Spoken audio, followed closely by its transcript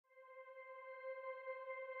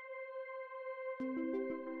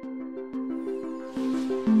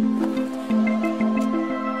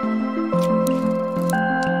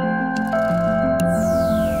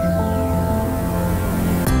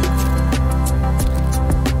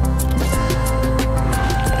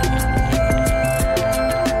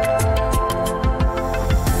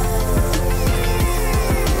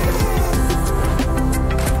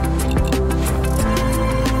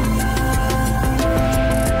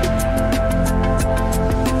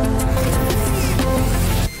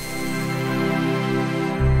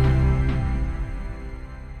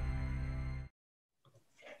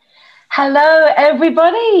Hello,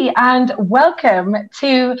 everybody, and welcome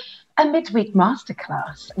to a midweek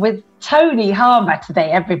masterclass with Tony Harmer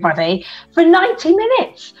today, everybody, for 90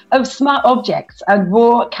 minutes of smart objects and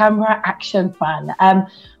raw camera action fun.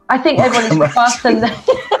 I think everyone needs to fasten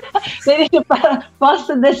they need to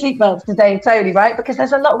fasten their seatbelts today, Tony, right? Because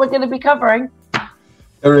there's a lot we're going to be covering.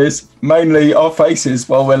 There is, mainly our faces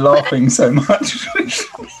while we're laughing so much.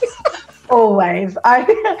 Always. I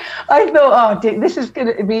thought, oh, this is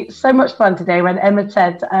going to be so much fun today when Emma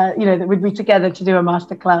said, that we'd be together to do a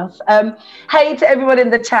masterclass. Hey to everyone in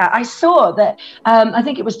the chat. I saw that, I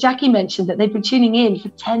think it was Jackie mentioned that they've been tuning in for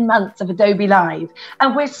 10 months of Adobe Live.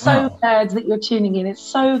 And we're so glad that you're tuning in. It's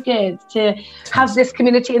so good to have this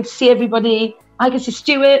community and see everybody. I can see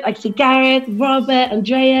Stuart, I can see Gareth, Robert,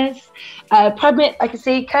 Andreas, Pramit, I can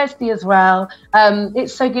see Kirsty as well.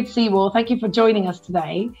 It's so good to see you all. Thank you for joining us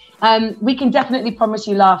today. We can definitely promise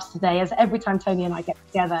you laughs today, as every time Tony and I get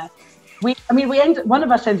together, one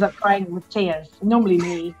of us ends up crying with tears, normally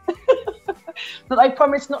me. But I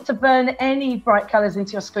promise not to burn any bright colours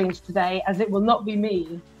into your screens today, as it will not be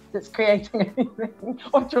me that's creating anything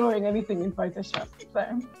or drawing anything in Photoshop.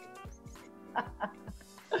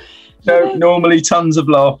 So normally tons of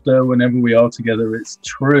laughter whenever we are together. It's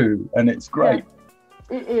true and it's great.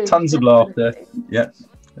 Yeah, it is. Tons of laughter. Yeah.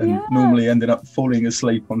 And normally ending up falling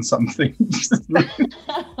asleep on something.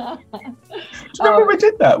 Remember we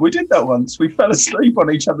did that? We did that once. We fell asleep on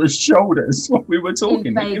each other's shoulders while we were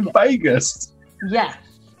talking in Vegas. Yes,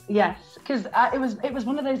 because it was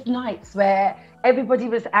one of those nights where everybody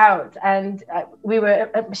was out and we were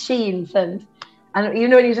at machines and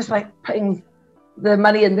you're just like putting the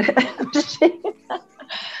money in the machine.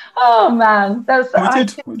 Oh man,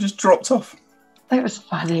 we just dropped off. It was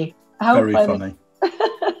funny. Very funny.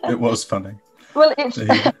 It was funny. Well,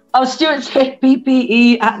 Stuart said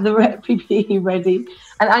PPE ready,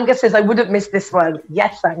 and Angus says I wouldn't miss this one.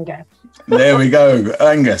 Yes, Angus. There we go,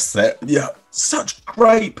 Angus. Yeah, such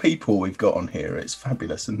great people we've got on here. It's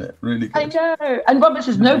fabulous, isn't it? Really good. I know. And Robert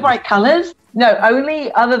says no bright colours. No,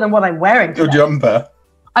 only other than what I'm wearing today. Your jumper.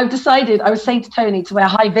 I've decided, I was saying to Tony to wear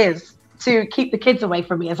high vis to keep the kids away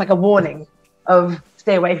from me as like a warning of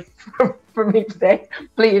stay away from me today,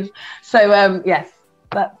 please. So, yes,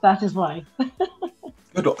 that is why.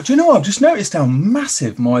 Good. Do you know, I've just noticed how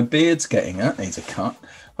massive my beard's getting. That needs a cut.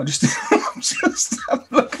 Just have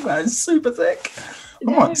a look at that. It's super thick.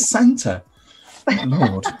 I'm like Santa. Oh,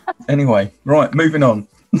 Lord. Anyway, right, moving on.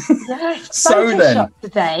 Yes, so then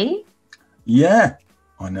today. Yeah,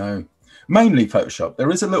 I know. Mainly Photoshop. There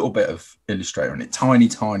is a little bit of Illustrator in it. Tiny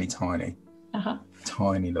little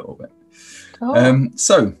bit. Oh.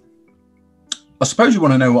 So I suppose you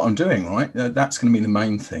want to know what I'm doing, right? That's going to be the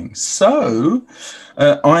main thing. So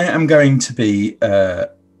I am going to be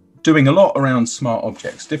doing a lot around smart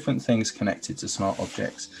objects, different things connected to smart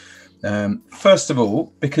objects. First of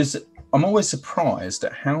all, because I'm always surprised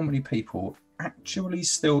at how many people actually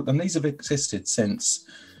still, and these have existed since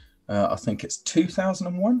I think it's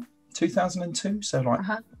 2001. 2002, so like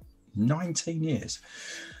 19 years,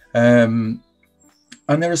 and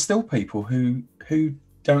there are still people who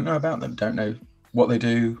don't know about them, don't know what they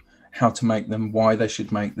do, how to make them, why they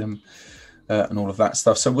should make them, and all of that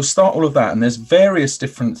stuff. So we'll start all of that, and there's various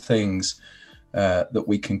different things that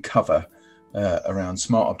we can cover around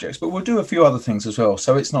smart objects, but we'll do a few other things as well,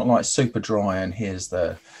 so it's not like super dry and here's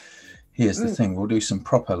the thing. We'll do some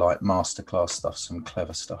proper like masterclass stuff, some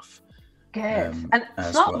clever stuff. Good. And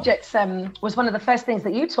smart objects was one of the first things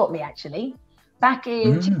that you taught me, actually, back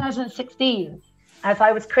in 2016, as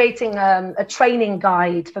I was creating a training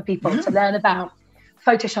guide for people to learn about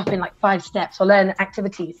Photoshop in like 5 steps or learn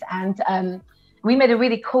activities. And we made a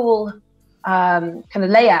really cool kind of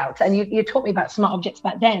layout. And you taught me about smart objects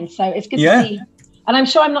back then. So it's good to see. And I'm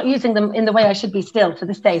sure I'm not using them in the way I should be still to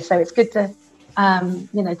this day. So it's good to,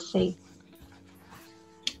 to see.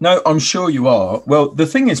 No, I'm sure you are. Well, the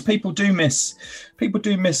thing is, people do miss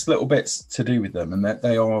little bits to do with them, and that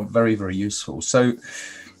they are very, very useful. So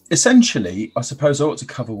essentially, I suppose I ought to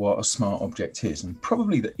cover what a smart object is, and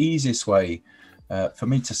probably the easiest way for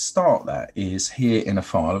me to start that is here in a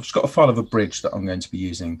file. I've just got a file of a bridge that I'm going to be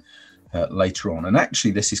using later on. And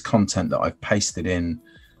actually, this is content that I've pasted in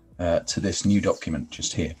to this new document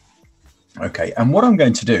just here. Okay, and what I'm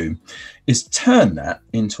going to do is turn that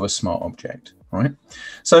into a smart object, right?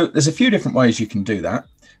 So there's a few different ways you can do that.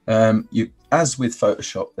 As with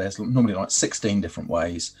Photoshop, there's normally like 16 different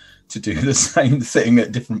ways to do the same thing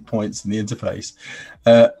at different points in the interface.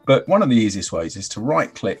 But one of the easiest ways is to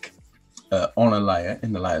right click on a layer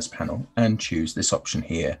in the layers panel and choose this option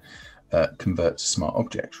here, convert to smart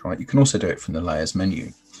object, right? You can also do it from the layers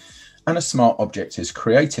menu. And a smart object is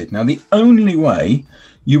created. Now, the only way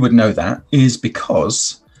you would know that is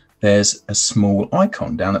because there's a small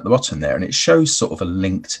icon down at the bottom there, and it shows sort of a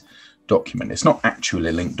linked document. It's not actually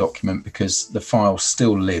a linked document because the file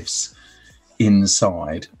still lives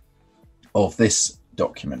inside of this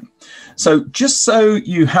document. So just so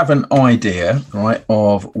you have an idea, right,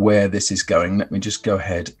 of where this is going, let me just go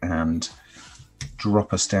ahead and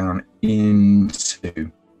drop us down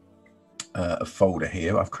into a folder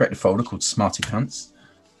here. I've created a folder called Smarty Pants.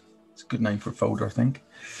 It's a good name for a folder, I think.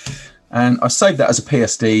 And I saved that as a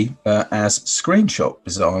PSD as screenshot,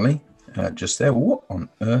 bizarrely, just there. What on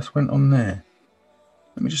earth went on there?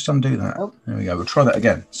 Let me just undo that. Oh. There we go. We'll try that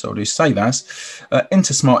again. So I'll do save as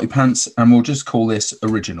into Smarty Pants, and we'll just call this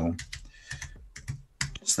original.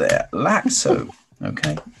 It's there, like so.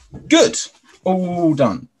 Okay, good. All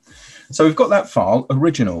done. So we've got that file,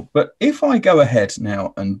 original. But if I go ahead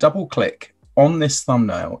now and double click on this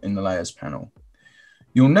thumbnail in the layers panel,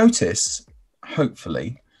 you'll notice,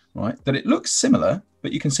 hopefully, right, that it looks similar,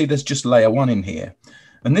 but you can see there's just layer 1 in here.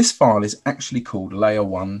 And this file is actually called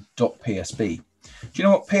layer1.psb. Do you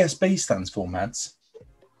know what PSB stands for, Mads?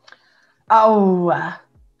 Oh,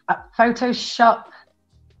 Photoshop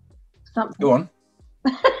something. Go on.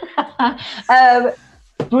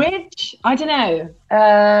 Bridge? I don't know.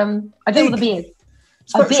 I don't know what the B is.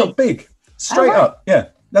 It's Photoshop big. Straight up. Yeah,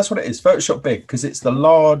 that's what it is. Photoshop big, because it's the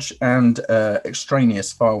large and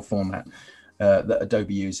extraneous file format that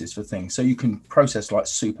Adobe uses for things. So you can process like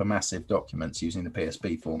super massive documents using the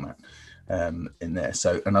PSB format in there,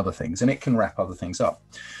 so, and other things, and it can wrap other things up.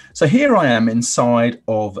 So here I am inside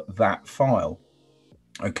of that file.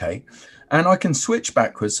 Okay, and I can switch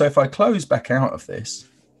backwards. So if I close back out of this,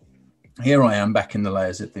 here I am back in the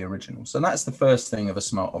layers of the original. So that's the first thing of a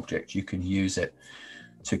smart object. You can use it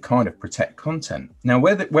to kind of protect content. Now,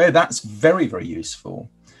 where that's very, very useful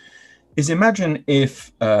is, imagine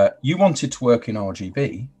if you wanted to work in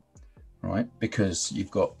RGB, right? Because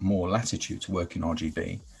you've got more latitude to work in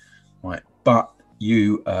RGB, right? But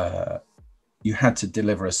you had to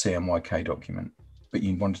deliver a CMYK document, but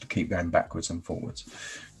you wanted to keep going backwards and forwards.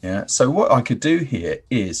 Yeah. So what I could do here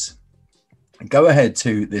is go ahead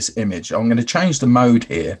to this image. I'm going to change the mode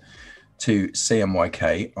here to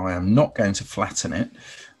CMYK. I am not going to flatten it.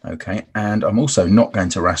 Okay. And I'm also not going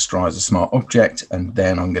to rasterize a smart object, and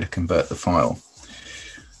then I'm going to convert the file.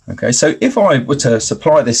 Okay. So if I were to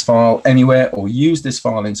supply this file anywhere or use this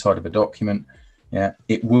file inside of a document, yeah,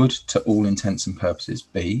 it would, to all intents and purposes,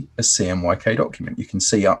 be a CMYK document. You can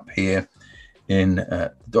see up here in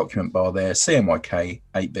the document bar there, CMYK,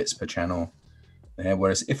 8 bits per channel there.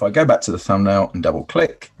 Whereas if I go back to the thumbnail and double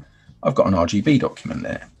click, I've got an RGB document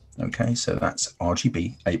there. Okay, so that's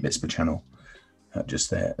RGB, 8 bits per channel, just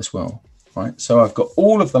there as well, right? So I've got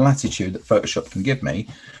all of the latitude that Photoshop can give me,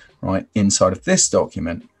 right, inside of this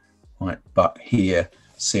document, right? But here,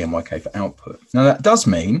 CMYK for output. Now that does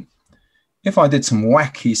mean, if I did some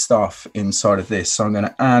wacky stuff inside of this, so I'm going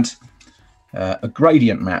to add a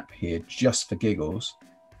gradient map here just for giggles,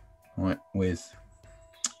 right? With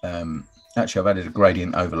actually, I've added a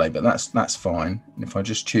gradient overlay, but that's fine. And if I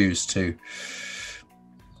just choose to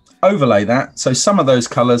overlay that, so some of those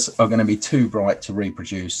colors are going to be too bright to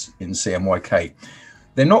reproduce in CMYK.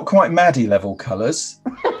 They're not quite Maddy level colors,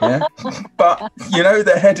 yeah, but you know,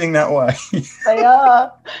 they're heading that way. They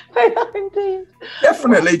are indeed.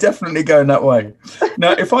 Definitely going that way.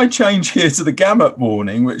 Now, if I change here to the gamut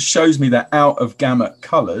warning, which shows me that out of gamut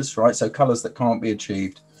colors, right? So colors that can't be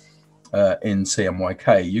achieved in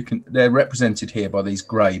CMYK, they're represented here by these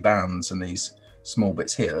gray bands and these small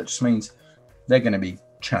bits here. That just means they're going to be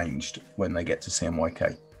changed when they get to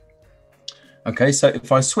CMYK. Okay, so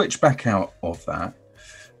if I switch back out of that,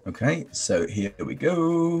 okay, so here we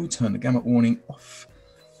go, turn the gamut warning off.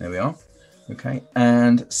 There we are. Okay,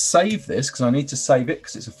 and save this, because I need to save it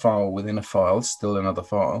because it's a file within a file, still another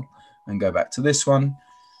file, and go back to this one.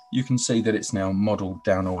 You can see that it's now modeled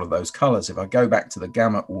down all of those colors. If I go back to the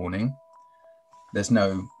gamut warning, there's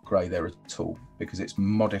no gray there at all because it's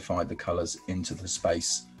modified the colors into the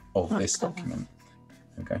space of this document.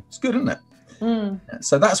 Okay, it's good, isn't it?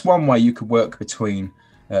 So that's one way you could work between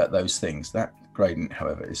those things. That gradient,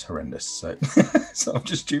 however, is horrendous. So, so I've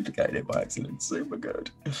just duplicated it by accident. Super good.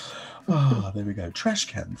 Oh, there we go. Trash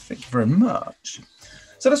can. Thank you very much.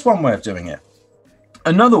 So that's one way of doing it.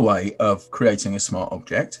 Another way of creating a smart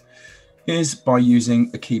object is by using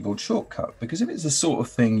a keyboard shortcut, because if it's the sort of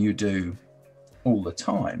thing you do all the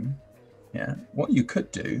time, yeah, what you could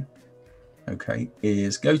do, okay,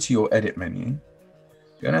 is go to your edit menu,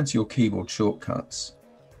 go down to your keyboard shortcuts,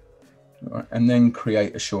 right, and then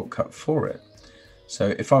create a shortcut for it.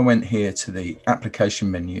 So if I went here to the application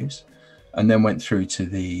menus and then went through to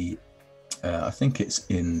the, I think it's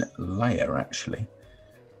in layer actually.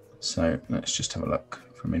 So let's just have a look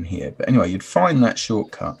from in here. But anyway, you'd find that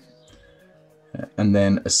shortcut and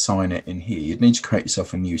then assign it in here. You'd need to create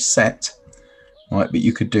yourself a new set, right? But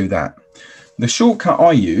you could do that. The shortcut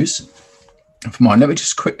I use for mine, let me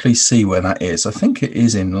just quickly see where that is. I think it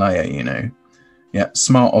is in layer, you know. Yeah,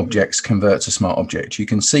 smart objects, convert to smart object. You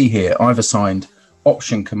can see here, I've assigned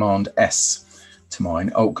Option Command S to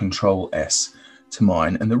mine, Alt Control S to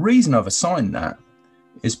mine. And the reason I've assigned that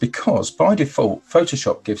is because by default,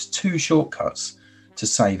 Photoshop gives two shortcuts to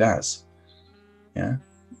save as. Yeah,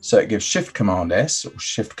 so it gives Shift Command S or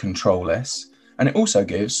Shift Control S, and it also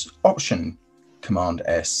gives Option Command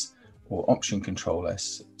S or Option Control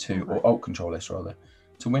S to, or Alt Control S rather,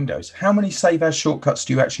 to Windows. How many save as shortcuts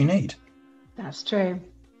do you actually need? That's true.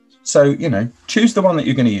 So, you know, choose the one that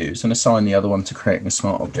you're going to use and assign the other one to creating a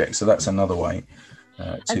smart object. So that's another way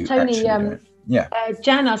to Tony, actually do it. Yeah.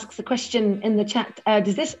 Jan asks a question in the chat.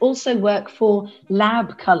 Does this also work for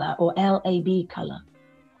lab color or LAB color?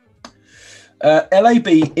 LAB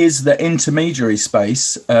is the intermediary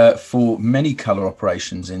space for many color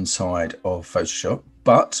operations inside of Photoshop.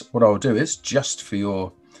 But what I'll do is, just for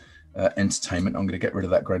your entertainment, I'm going to get rid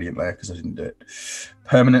of that gradient layer because I didn't do it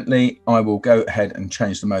permanently. I will go ahead and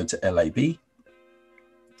change the mode to LAB.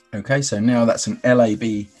 Okay, so now that's an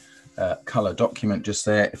LAB color document just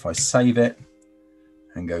there. If I save it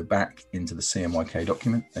and go back into the CMYK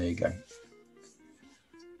document, there you go.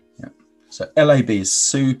 Yeah. So LAB is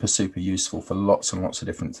super, super useful for lots and lots of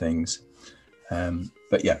different things.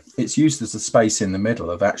 But yeah, it's used as the space in the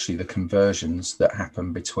middle of actually the conversions that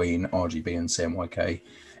happen between RGB and CMYK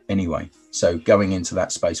anyway. So going into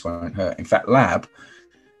that space won't hurt. In fact, lab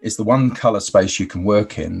is the one color space you can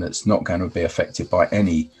work in that's not going to be affected by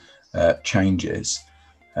any changes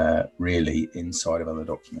really inside of other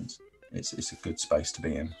documents. It's a good space to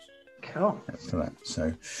be in. Cool. For that. So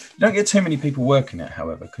you don't get too many people working it,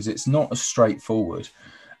 however, because it's not as straightforward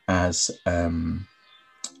as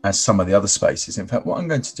some of the other spaces. In fact, what I'm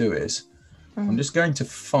going to do is I'm just going to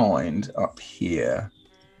find up here.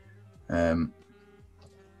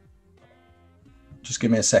 Just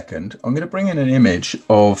give me a second. I'm going to bring in an image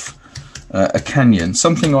of a canyon,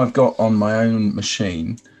 something I've got on my own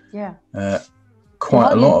machine. Yeah.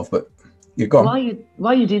 Quite a lot of, but you're gone.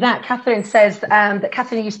 While you do that, Catherine says that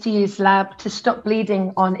Catherine used to use lab to stop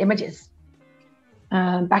bleeding on images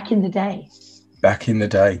back in the day. Back in the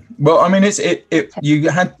day. Well, I mean,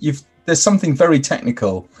 there's something very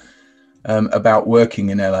technical about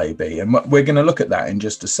working in LAB, and we're going to look at that in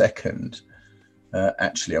just a second.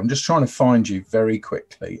 Actually, I'm just trying to find you very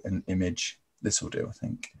quickly an image. This will do, I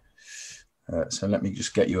think. So let me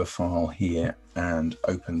just get you a file here and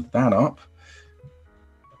open that up.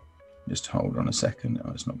 Just hold on a second.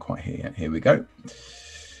 Oh, it's not quite here yet. Here we go.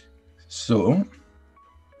 So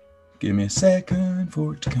give me a second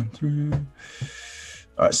for it to come through.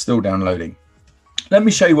 All right, still downloading. Let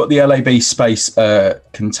me show you what the LAB space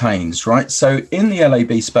contains, right? So in the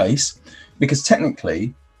LAB space, because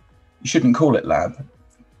technically you shouldn't call it lab,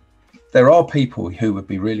 there are people who would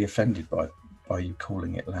be really offended by you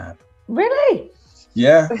calling it lab. Really?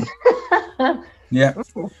 Yeah. Yeah.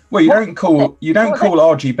 Well, you don't call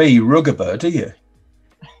RGB Rugaba, do you?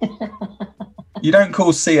 You don't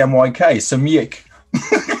call CMYK Samyik.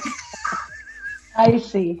 I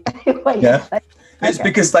see. Yeah. It's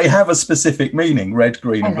because they have a specific meaning: red,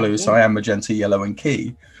 green, and blue, cyan, magenta, yellow, and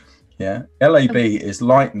key. Yeah. LAB is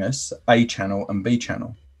lightness, A channel, and B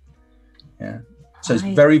channel. Yeah. So it's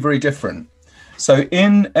very, very different. So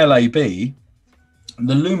in LAB,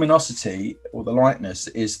 the luminosity or the lightness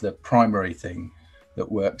is the primary thing that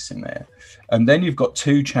works in there. And then you've got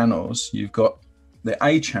two channels. You've got the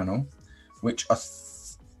A channel, which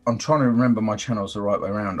I'm trying to remember my channels the right way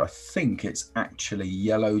around. I think it's actually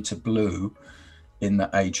yellow to blue in the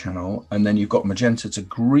A channel. And then you've got magenta to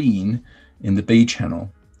green in the B channel.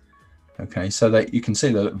 Okay, so that you can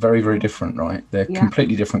see they're very, very different, right? They're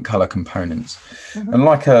completely different color components. And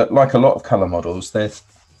like a lot of color models,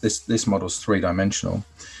 this model's three-dimensional.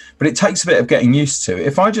 but it takes a bit of getting used to.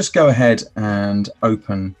 If I just go ahead and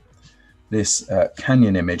open this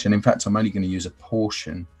Canyon image, and in fact, I'm only going to use a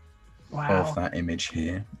portion of that image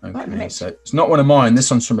here. Okay, so it's not one of mine.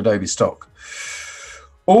 This one's from Adobe stock.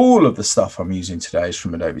 All of the stuff I'm using today is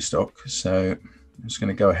from Adobe stock. So I'm just going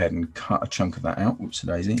to go ahead and cut a chunk of that out. Whoops,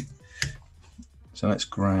 daisy. So let's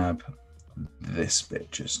grab this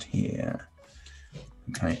bit just here.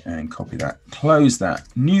 Okay, and copy that. Close that.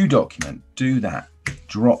 New document. Do that.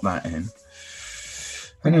 Drop that in.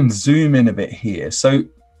 And then zoom in a bit here. So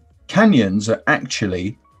canyons are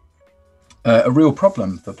actually a real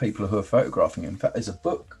problem for people who are photographing. In fact, there's a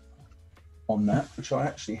book on that, which I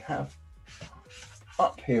actually have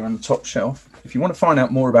up here on the top shelf. If you want to find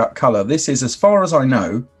out more about color, this is, as far as I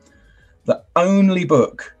know, the only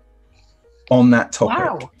book on that topic.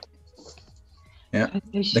 Wow. Yeah,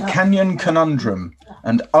 The Canyon Conundrum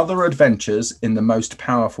and Other Adventures in the Most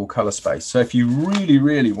Powerful Color Space. So if you really,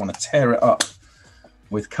 really want to tear it up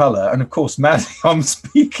with color, and of course, Maddy, I'm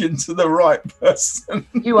speaking to the right person.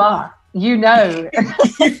 You are. You know.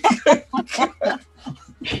 You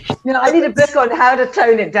know, I need a book on how to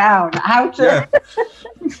tone it down, how to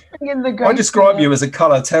bring in the I describe you as a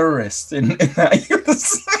color terrorist in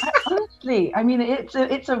that. Honestly, I mean,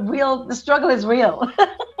 it's a real, the struggle is real.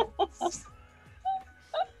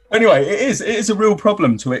 Anyway, it is a real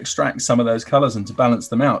problem to extract some of those colors and to balance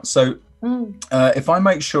them out. So if I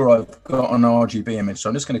make sure I've got an RGB image, so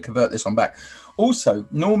I'm just going to convert this one back. Also,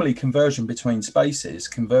 normally conversion between spaces,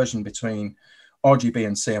 conversion between RGB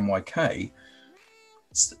and CMYK,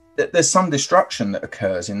 there's some destruction that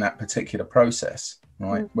occurs in that particular process,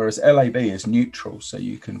 right? Whereas LAB is neutral, so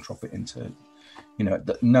you can drop it into, you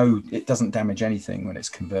know, it doesn't damage anything when it's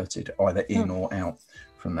converted either in or out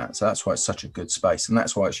from that. So that's why it's such a good space, and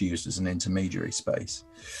that's why it's used as an intermediary space.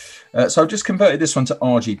 So I've just converted this one to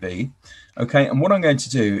RGB. Okay, and what I'm going to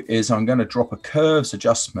do is I'm going to drop a curves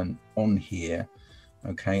adjustment on here,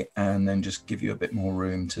 okay, and then just give you a bit more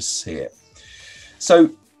room to see it.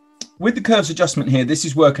 So with the curves adjustment here, this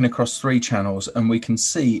is working across 3 channels, and we can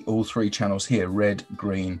see all 3 channels here, red,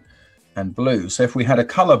 green, and blue. So if we had a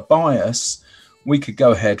color bias, we could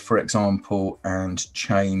go ahead, for example, and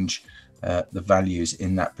change the values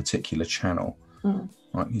in that particular channel.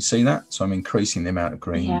 Right, you see that? So I'm increasing the amount of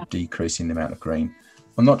green, decreasing the amount of green.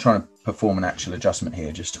 I'm not trying to perform an actual adjustment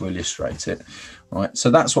here, just to illustrate it. Right,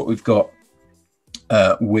 so that's what we've got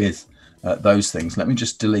with those things. Let me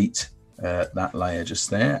just delete that layer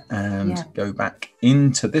just there and go back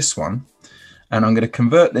into this one. And I'm going to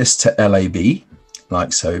convert this to LAB,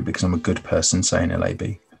 like so, because I'm a good person saying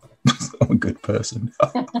LAB. I'm a good person.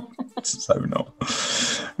 So not.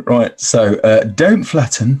 Right, so don't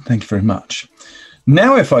flatten. Thank you very much.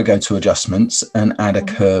 Now if I go to adjustments and add a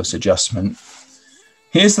curves adjustment,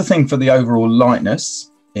 here's the thing for the overall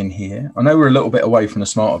lightness in here. I know we're a little bit away from the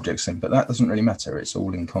smart objects thing, but that doesn't really matter. It's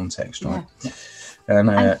all in context, right?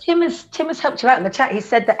 And Tim has helped you out in the chat. He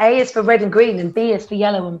said that A is for red and green and B is for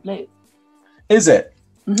yellow and blue. Is it?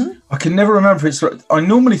 I can never remember. I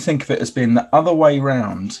normally think of it as being the other way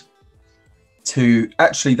round.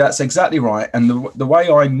 Actually, that's exactly right. And the way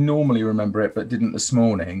I normally remember it, but didn't this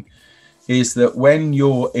morning, is that when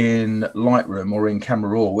you're in Lightroom or in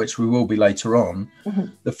Camera Raw, which we will be later on,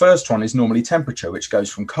 the first one is normally temperature, which goes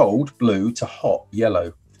from cold, blue, to hot,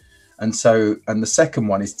 yellow. And the second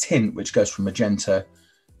one is tint, which goes from magenta,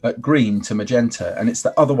 green to magenta. And it's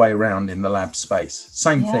the other way around in the lab space.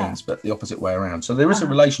 Same things, but the opposite way around. So there is a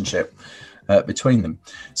relationship between them.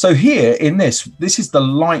 So here in this is the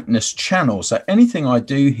lightness channel. So anything I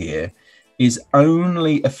do here is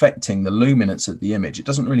only affecting the luminance of the image. It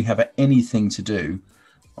doesn't really have anything to do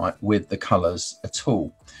with the colors at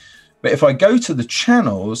all. But if I go to the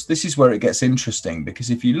channels, this is where it gets interesting, because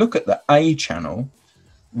if you look at the A channel,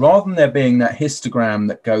 rather than there being that histogram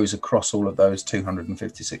that goes across all of those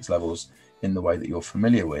 256 levels in the way that you're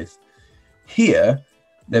familiar with, here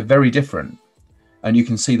they're very different. And you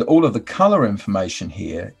can see that all of the color information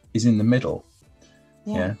here is in the middle.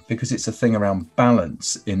 Because it's a thing around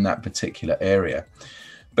balance in that particular area.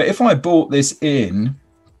 But if I brought this in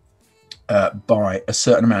by a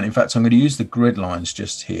certain amount, in fact, I'm going to use the grid lines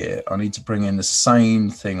just here. I need to bring in the same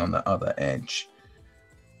thing on the other edge.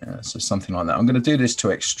 So something like that. I'm going to do this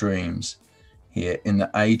to extremes here in the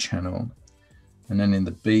A channel and then in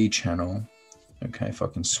the B channel. Okay, if I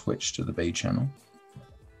can switch to the B channel.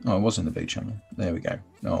 Oh, I was in the B channel. There we go.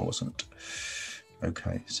 No, I wasn't.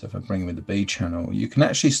 Okay, so if I bring in the B channel, you can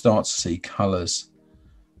actually start to see colors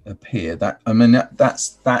appear.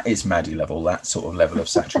 That is Maddy level, that sort of level of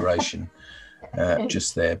saturation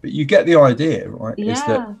just there. But you get the idea, right? Is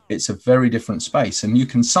that it's a very different space, and you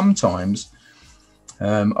can sometimes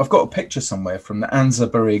I've got a picture somewhere from the Anza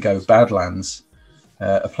Borrego Badlands,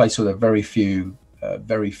 a place with a very few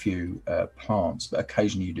plants, but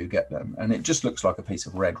occasionally you do get them, and it just looks like a piece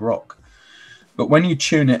of red rock. But when you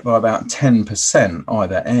tune it by about 10%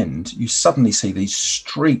 either end, you suddenly see these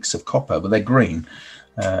streaks of copper, but they're green,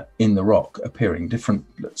 in the rock, appearing, different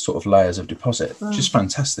sort of layers of deposit. Just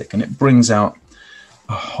fantastic, and it brings out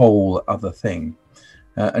a whole other thing.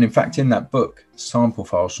 And in fact, in that book, sample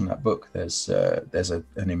files from that book, there's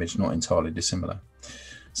an image not entirely dissimilar.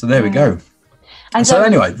 So there we go. And so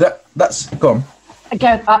anyway, that's gone.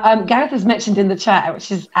 Gareth has mentioned in the chat,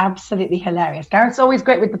 which is absolutely hilarious. Gareth's always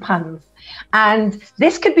great with the puns, and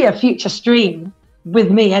this could be a future stream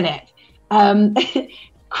with me in it.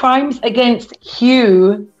 Crimes against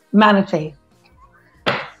humanity.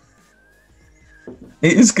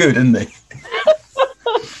 It is good, isn't it?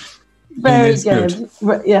 Very good.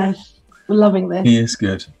 Yes, we're loving this. He is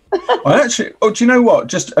good. I actually, do you know what?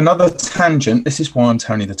 Just another tangent. This is why I'm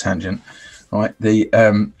Tony the Tangent, right?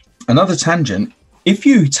 Another tangent. If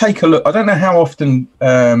you take a look, I don't know how often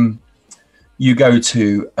you go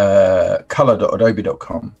to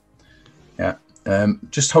color.adobe.com. Yeah.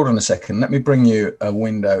 Just hold on a second. Let me bring you a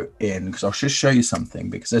window in, because I'll just show you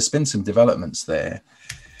something, because there's been some developments there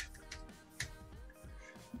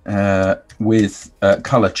with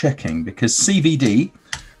color checking, because CVD,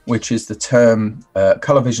 which is the term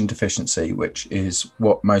color vision deficiency, which is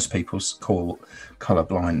what most people call color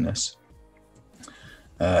blindness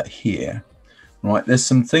here. Right, there's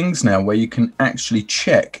some things now where you can actually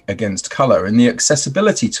check against color in the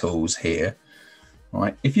accessibility tools here.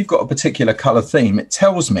 Right, if you've got a particular color theme, it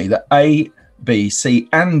tells me that A, B, C,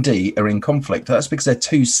 and D are in conflict. That's because they're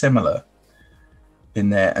too similar in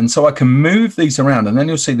there. And so I can move these around, and then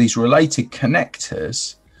you'll see these related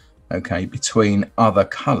connectors, okay, between other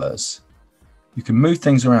colors. You can move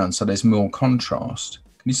things around so there's more contrast.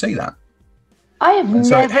 Can you see that? I have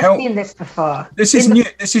never seen this before. This is new.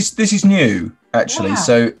 This is new, actually. Wow.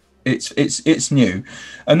 So it's new,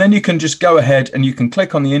 and then you can just go ahead and you can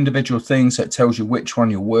click on the individual thing, so it tells you which one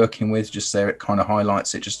you're working with. Just there, it kind of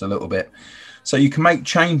highlights it just a little bit, so you can make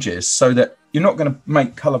changes so that you're not going to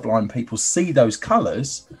make colorblind people see those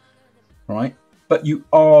colors, right? But you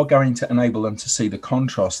are going to enable them to see the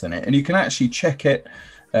contrast in it, and you can actually check it.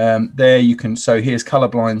 There you can, so here's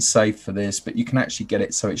colorblind safe for this, but you can actually get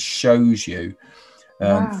it so it shows you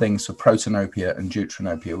things for protanopia and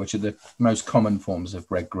deuteranopia, which are the most common forms of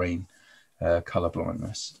red-green color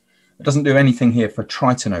blindness. It doesn't do anything here for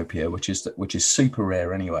tritanopia, which is super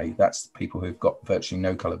rare anyway. That's the people who've got virtually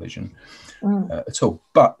no color vision at all.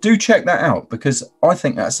 But do check that out, because I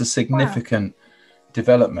think that's a significant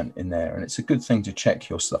development in there, and it's a good thing to check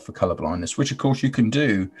your stuff for color blindness, which of course you can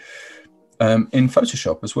do in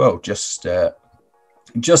Photoshop as well. Just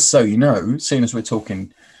so you know, seeing as we're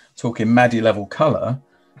talking Maddy level color,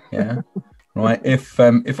 yeah, right. If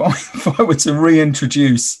I were to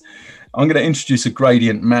reintroduce, I'm going to introduce a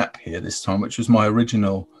gradient map here this time, which was my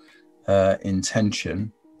original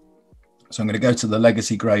intention. So I'm going to go to the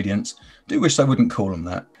legacy gradients. Do wish I wouldn't call them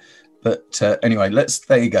that, but anyway,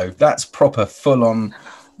 there you go. That's proper full-on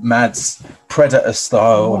Mads Predator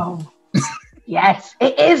style. Wow. Yes,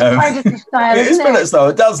 it is Predator style. It is Predator style.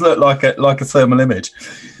 It does look like a thermal image.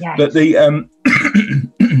 Yes. But the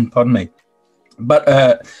pardon me.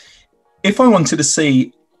 But if I wanted to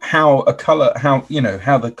see how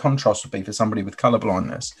the contrast would be for somebody with color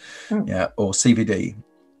blindness, yeah, or CVD,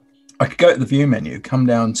 I could go to the view menu, come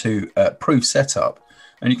down to proof setup,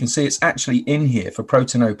 and you can see it's actually in here for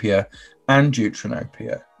protanopia and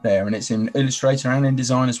deuteranopia there, and it's in Illustrator and in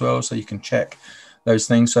Design as well, so you can check those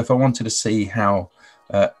things. So if I wanted to see how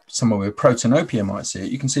someone with protanopia might see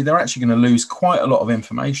it, you can see they're actually going to lose quite a lot of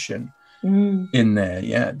information in there.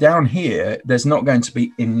 Yeah, down here, there's not going to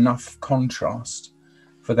be enough contrast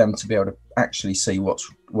for them to be able to actually see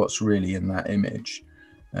what's really in that image.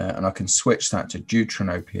 And I can switch that to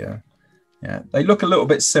deuteranopia. Yeah, they look a little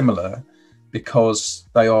bit similar because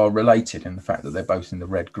they are related in the fact that they're both in the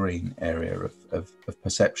red-green area of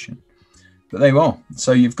perception. But there you are.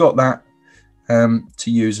 So you've got that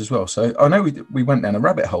to use as well. So I know we went down a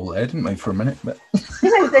rabbit hole there, didn't we, for a minute? But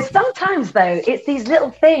there's sometimes though it's these little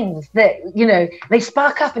things that they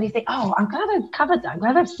spark up, and you think, oh, I'm glad I've covered that. I'm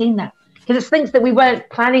glad I've seen that, because it's things that we weren't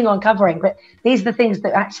planning on covering, but these are the things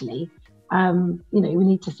that actually we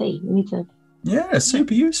need to see. We need to. Yeah,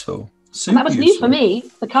 super useful. And that was new for me.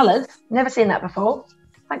 The colours, never seen that before.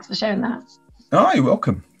 Thanks for sharing that. Oh, you're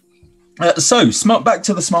welcome. So back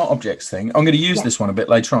to the smart objects thing. I'm going to use this one a bit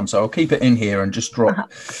later on, so I'll keep it in here and just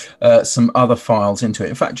drop some other files into it.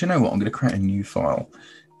 In fact, you know what? I'm going to create a new file.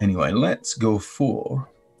 Anyway, let's go for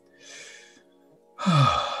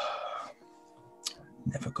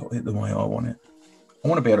Never got it the way I want it. I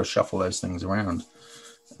want to be able to shuffle those things around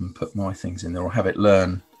and put my things in there, or have it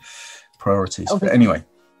learn priorities. But anyway,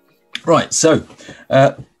 right. So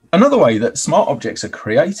another way that smart objects are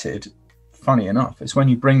created, funny enough, is when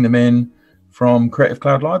you bring them in from Creative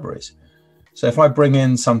Cloud libraries. So if I bring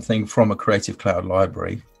in something from a Creative Cloud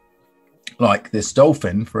library, like this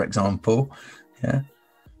dolphin, for example, yeah.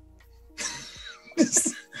 I knew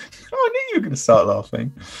you were going to start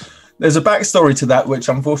laughing. There's a backstory to that, which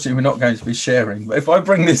unfortunately we're not going to be sharing. But if I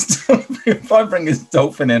bring this,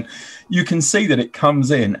 dolphin in, you can see that it comes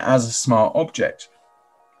in as a smart object.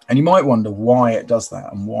 And you might wonder why it does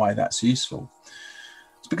that and why that's useful.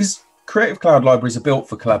 It's because Creative Cloud libraries are built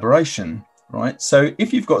for collaboration, right? So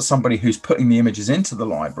if you've got somebody who's putting the images into the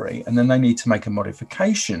library and then they need to make a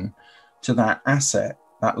modification to that asset,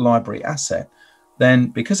 that library asset, then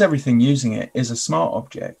because everything using it is a smart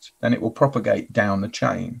object, then it will propagate down the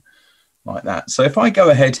chain like that. So if I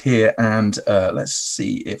go ahead here and let's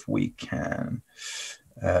see if we can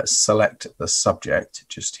select the subject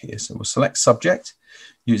just here. So we'll select subject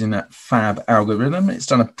using that fab algorithm. It's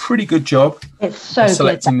done a pretty good job. It's so good.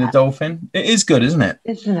 Selecting the dolphin. It is good, isn't it?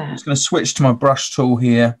 Isn't it? I'm just going to switch to my brush tool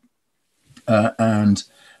here and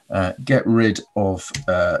get rid of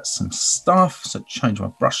some stuff. So change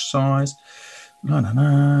my brush size.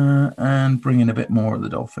 And bring in a bit more of the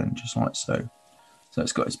dolphin, just like so. So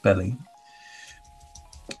it's got its belly.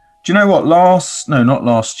 Do you know what? Not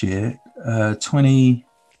last year, 2019.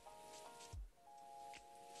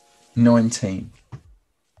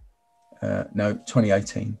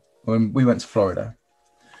 2018. When we went to Florida,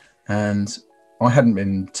 and I hadn't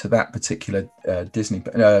been to that particular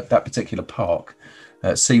that particular park,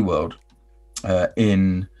 SeaWorld,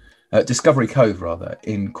 in Discovery Cove, rather,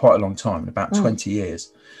 in quite a long time, in about 20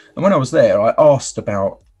 years. And when I was there, I asked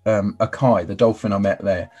about Akai, the dolphin I met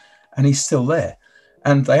there, and he's still there.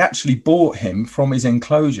 And they actually brought him from his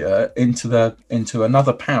enclosure into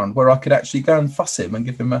another pound where I could actually go and fuss him and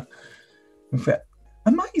give him a.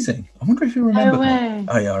 Amazing. I wonder if you remember him.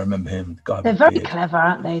 Oh yeah, I remember him. The guy. They're very clever,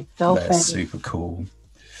 aren't they? Dolphins. They're super cool.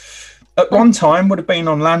 At one time, would have been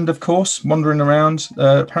on land, of course, wandering around.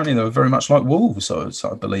 Apparently, they were very much like wolves, so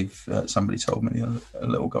I believe somebody told me a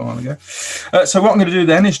little while ago. So what I'm going to do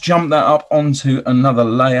then is jump that up onto another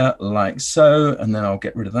layer like so, and then I'll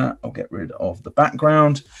get rid of that. I'll get rid of the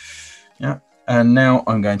background. Yeah, and now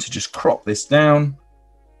I'm going to just crop this down.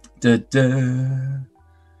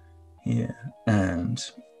 Here, and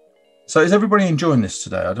so is everybody enjoying this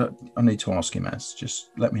today? I need to ask you, Maz. Just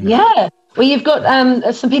let me know. Yeah. Well, you've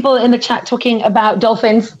got some people in the chat talking about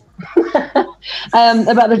dolphins,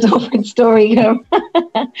 about the dolphin story,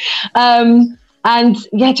 and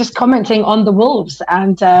yeah, just commenting on the wolves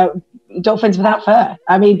and dolphins without fur.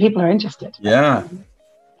 I mean, people are interested. Yeah.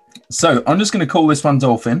 So I'm just going to call this one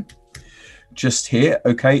dolphin. Just here,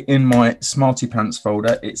 okay, in my Smarty Pants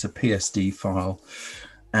folder. It's a PSD file.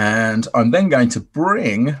 And I'm then going to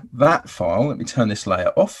bring that file. Let me turn this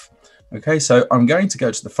layer off. Okay, so I'm going to go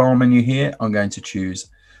to the file menu here. I'm going to choose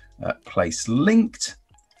place linked.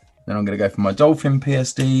 Then I'm going to go for my dolphin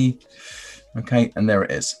PSD. Okay, and there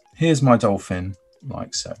it is. Here's my dolphin,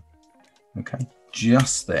 like so. Okay,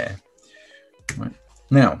 just there. Right.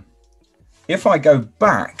 Now, if I go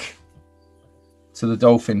back to the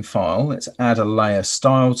dolphin file, let's add a layer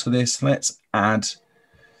style to this. Let's add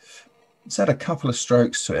a couple of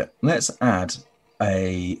strokes to it. Let's add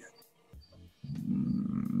a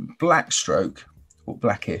black stroke or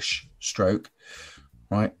blackish stroke,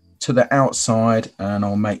 right, to the outside, and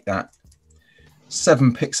I'll make that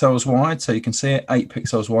 7 pixels wide so you can see it. 8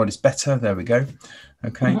 pixels wide is better. There we go.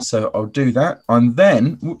 Okay, so I'll do that. I'm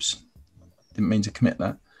then, whoops, didn't mean to commit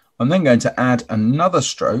that. I'm then going to add another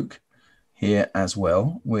stroke here as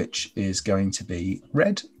well, which is going to be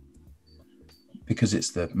red, because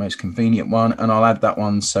it's the most convenient one, and I'll add that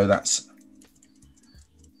one so that's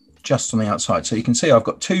just on the outside. So you can see I've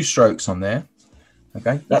got 2 strokes on there.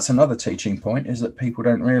 Okay, that's another teaching point, is that people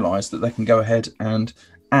don't realize that they can go ahead and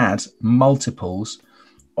add multiples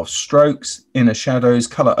of strokes, inner shadows,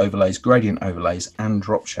 color overlays, gradient overlays, and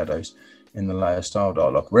drop shadows in the layer style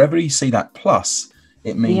dialog. Wherever you see that plus,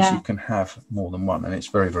 it means you can have more than one, and it's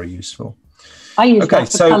very, very useful. I use that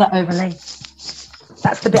for color overlay.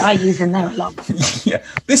 That's the bit I use in there a lot. Yeah,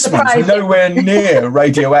 this one's nowhere near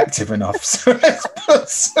radioactive enough. So let's put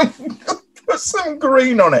some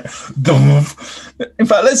green on it. In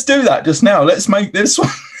fact, let's do that just now. Let's make this one.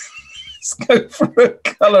 Let's go for a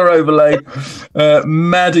color overlay,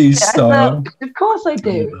 Maddy style. Of course I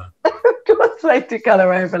do. Of course I do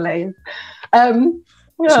color overlays. So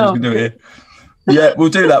we can do it here. Yeah, we'll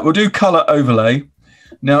do that. We'll do color overlay.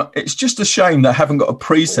 Now, it's just a shame that I haven't got a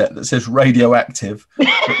preset that says radioactive,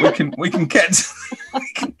 but we can get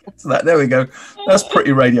to that. There we go. That's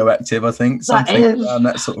pretty radioactive, I think. Something around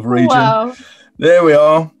that sort of region. Wow. There we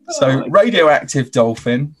are. So radioactive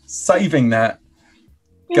dolphin, saving that,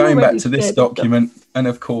 going back to this document, and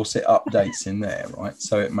of course it updates in there, right?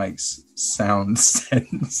 So it makes sound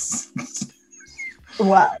sense.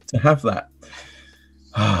 Wow. To have that.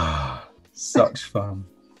 Ah, such fun.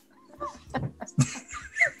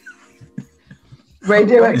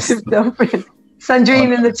 Radioactive dolphin.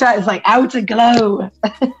 Sandrine in the chat is like outer glow.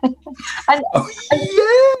 And, yeah. Oh,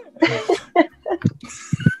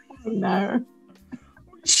 no.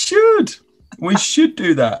 We should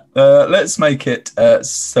do that. Let's make it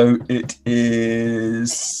so it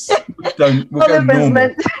is. We'll go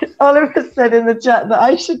normal. Oliver said in the chat that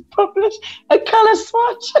I should publish a colour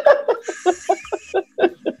swatch.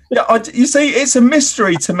 Yeah, you see, it's a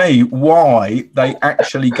mystery to me why they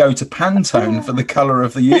actually go to Pantone for the colour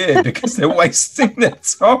of the year, because they're wasting their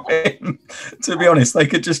time. To be honest, they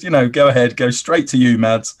could just, go ahead, go straight to you,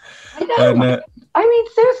 Mads. I know. And, I mean,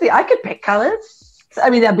 seriously, I could pick colours. I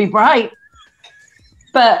mean, that'd be bright,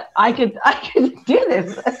 but I could do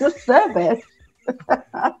this as a service.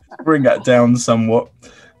 Bring that down somewhat.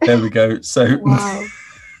 There we go. So wow.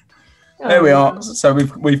 There we are. So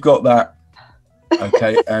we've got that.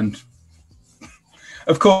 Okay, and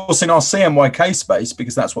of course in our CMYK space,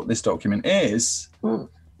 because that's what this document is,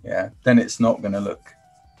 then it's not going to look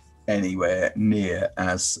anywhere near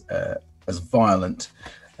as violent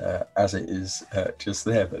as it is just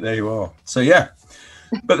there. But there you are. So yeah,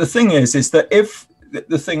 but the thing is that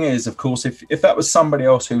of course, if that was somebody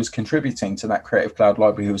else who was contributing to that Creative Cloud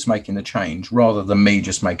library who was making the change, rather than me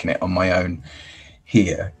just making it on my own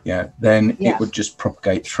here, then it would just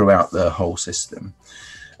propagate throughout the whole system.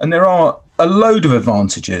 And there are a load of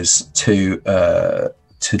advantages to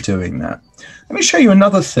doing that. Let me show you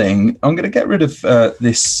another thing. I'm going to get rid of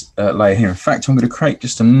this layer here. In fact, I'm going to create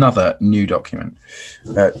just another new document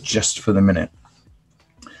just for the minute.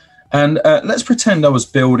 And let's pretend I was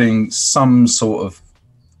building some sort of,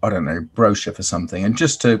 I don't know, brochure for something. And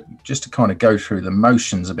just to kind of go through the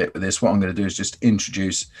motions a bit with this, what I'm going to do is just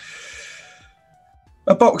introduce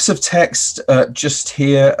a box of text just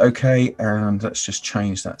here. Okay, and let's just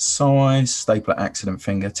change that size. Stapler accident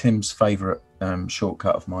finger, Tim's favorite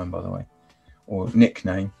shortcut of mine, by the way, or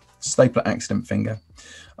nickname. Stapler accident finger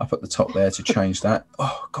up at the top there to change that.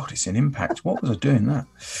 Oh God, it's in impact. What was I doing that?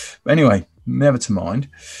 But anyway, never to mind.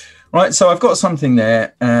 Right, so I've got something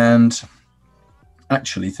there, and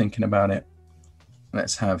actually thinking about it,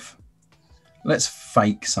 let's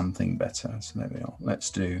fake something better. So there we are. Let's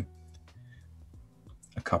do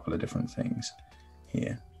a couple of different things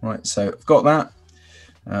here. Right, so I've got that.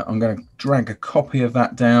 I'm going to drag a copy of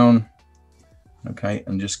that down, okay,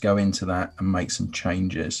 and just go into that and make some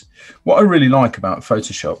changes. What I really like about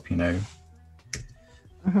Photoshop,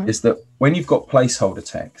 is that when you've got placeholder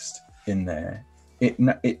text in there,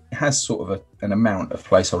 it has sort of an amount of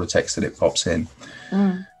placeholder text that it pops in.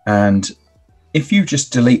 And if you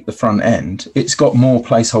just delete the front end, it's got more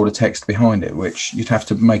placeholder text behind it, which you'd have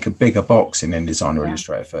to make a bigger box in InDesign or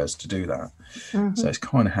Illustrator first to do that. So it's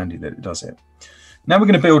kind of handy that it does it. Now we're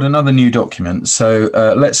going to build another new document. So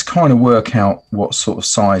let's kind of work out what sort of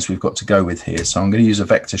size we've got to go with here. So I'm going to use a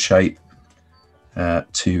vector shape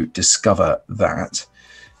to discover that.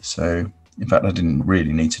 So in fact, I didn't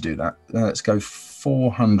really need to do that. Let's go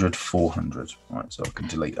 400, 400. Right, so I can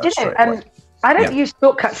delete that straight away. I don't use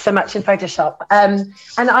shortcuts so much in Photoshop, and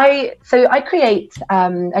I create,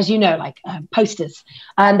 as you know, like posters,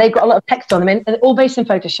 and they've got a lot of text on them, and all based in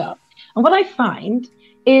Photoshop. And what I find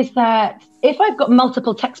is that if I've got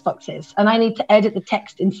multiple text boxes and I need to edit the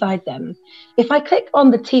text inside them, if I click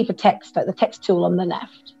on the T for text, like the text tool on the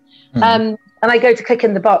left, and I go to click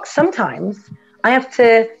in the box, sometimes I have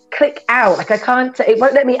to click out, like it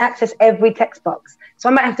won't let me access every text box. So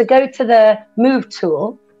I might have to go to the move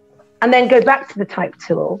tool and then go back to the type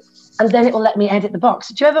tool, and then it will let me edit the box.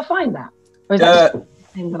 Do you ever find that? Or is that just a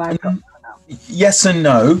thing that I've got? Yes and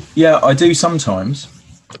no. Yeah, I do sometimes.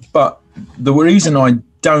 But the reason I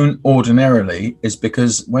don't ordinarily is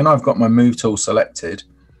because when I've got my move tool selected,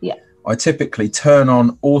 I typically turn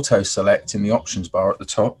on auto select in the options bar at the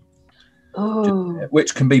top.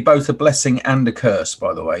 Which can be both a blessing and a curse,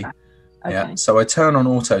 by the way. Okay. Yeah. So I turn on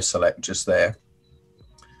auto select just there.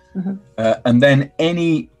 And then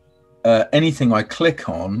anything I click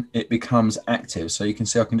on, it becomes active. So you can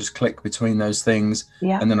see I can just click between those things,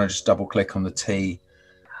 and then I just double click on the T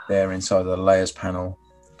there inside the layers panel,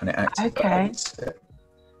 and it activates it.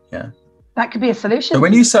 Yeah. That could be a solution. So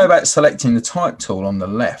when you say about selecting the type tool on the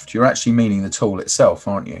left, you're actually meaning the tool itself,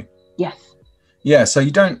 aren't you? Yes. Yeah, so you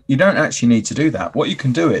don't actually need to do that. What you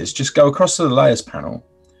can do is just go across to the layers panel,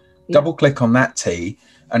 double click on that T,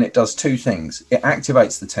 and it does two things. It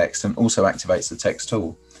activates the text and also activates the text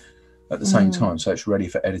tool at the same time, so it's ready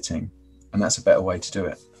for editing. And that's a better way to do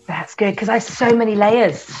it. That's good, because I have so many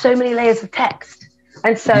layers of text.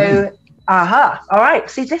 And so, all right.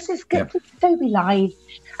 See, this is good. This is Adobe Live.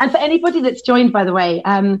 And for anybody that's joined, by the way,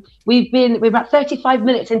 we're about 35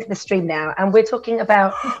 minutes into the stream now, and we're talking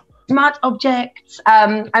about smart objects.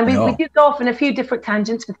 And we do go off in a few different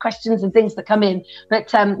tangents with questions and things that come in.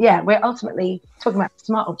 But we're ultimately talking about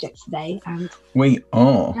smart objects today. And we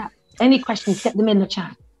are. Yeah, any questions, get them in the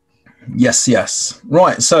chat. Yes.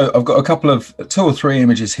 Right. So I've got a couple of 2 or 3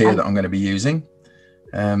 images here that I'm going to be using.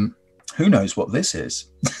 Who knows what this is?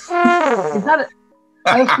 Is that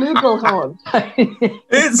a flugelhorn?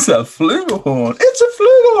 It's a flugelhorn. It's a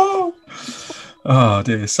flugelhorn. Oh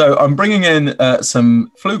dear. So I'm bringing in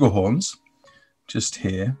some flugelhorns just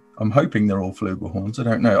here. I'm hoping they're all flugelhorns. I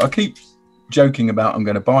don't know. I keep joking about I'm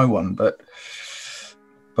going to buy one, but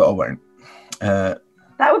I won't. That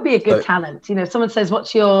would be a good talent. You know, if someone says,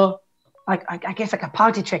 "What's your," I guess like a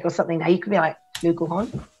party trick or something. Now you could be like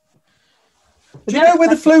flugelhorn. Do you know where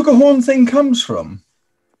the flugelhorn thing comes from?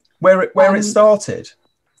 Where it started?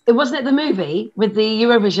 It wasn't it the movie with the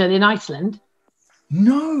Eurovision in Iceland?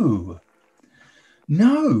 No.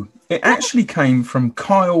 It actually came from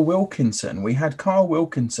Kyle Wilkinson. We had Kyle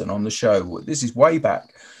Wilkinson on the show. This is way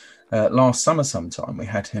back last summer sometime. We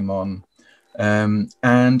had him on,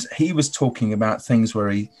 and he was talking about things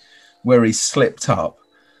where he slipped up,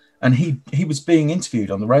 and he was being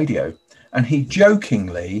interviewed on the radio, and he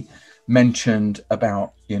jokingly mentioned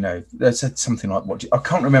about, they said something like, I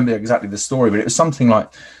can't remember exactly the story, but it was something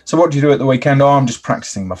like, so what do you do at the weekend? Oh, I'm just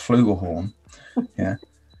practicing my flugelhorn. Yeah.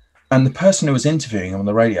 And the person who was interviewing him on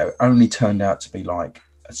the radio only turned out to be like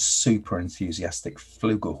a super enthusiastic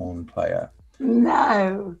flugelhorn player.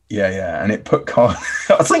 No. Yeah. And it put Kyle,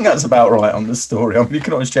 I think that's about right on the story. I mean, you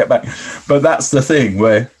can always check back, but that's the thing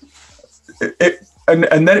where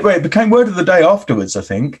and then it became word of the day afterwards, I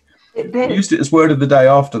think. It did. Used it as word of the day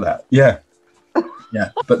after that. Yeah.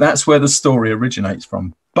 But that's where the story originates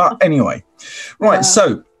from. But anyway, right.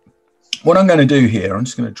 So what I'm going to do here, I'm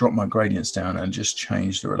just going to drop my gradients down and just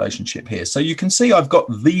change the relationship here. So you can see I've got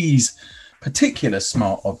these particular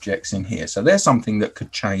smart objects in here. So there's something that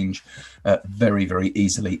could change very, very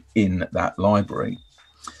easily in that library.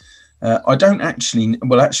 I don't actually,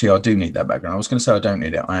 well, actually, I do need that background. I was going to say I don't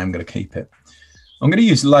need it. I am going to keep it. I'm going to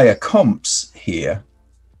use layer comps here.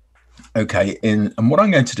 Okay, and what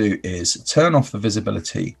I'm going to do is turn off the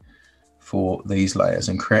visibility for these layers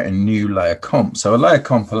and create a new layer comp. So a layer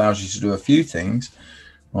comp allows you to do a few things,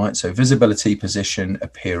 right? So visibility, position,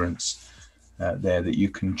 appearance there that you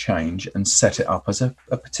can change and set it up as a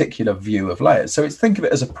particular view of layers. So think of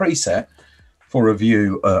it as a preset for a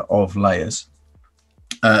view of layers.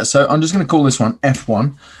 So I'm just going to call this one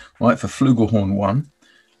F1, right, for flugelhorn 1,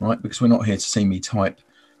 right, because we're not here to see me type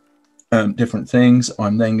different things.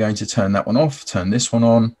 I'm then going to turn that one off, turn this one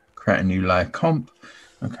on, create a new layer comp,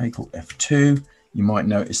 okay, called F2. You might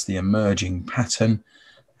notice the emerging pattern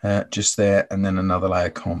just there, and then another layer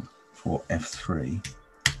comp for F3.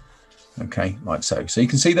 Okay, like so. So you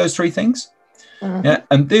can see those 3 things. Yeah,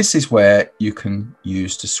 and this is where you can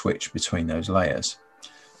use to switch between those layers.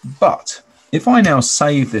 But if I now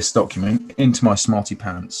save this document into my Smarty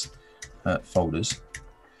Pants folders,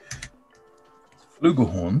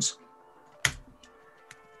 flugelhorns,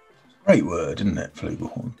 great word, isn't it?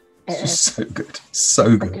 Flugelhorn. It's just so good.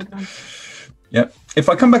 So good. Yep. If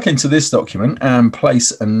I come back into this document and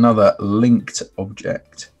place another linked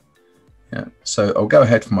object. Yeah. So I'll go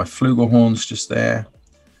ahead for my flugelhorns just there.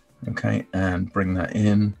 Okay. And bring that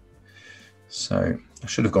in. So I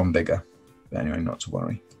should have gone bigger. But anyway, not to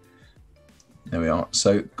worry. There we are.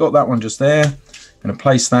 So got that one just there. Going to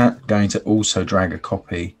place that. Going to also drag a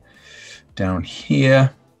copy down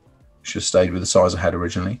here. Should have stayed with the size I had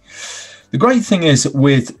originally. The great thing is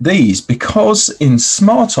with these, because in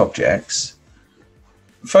smart objects,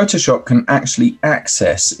 Photoshop can actually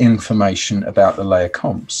access information about the layer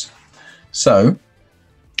comps. So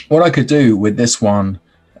what I could do with this one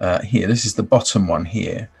here, this is the bottom one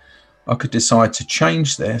here, I could decide to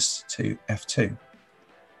change this to F2,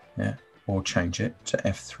 yeah, or change it to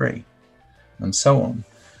F3, and so on.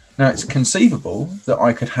 Now, it's conceivable that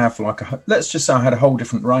I could have like let's just say I had a whole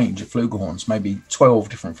different range of flugelhorns, maybe 12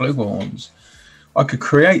 different flugelhorns. I could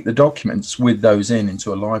create the documents with those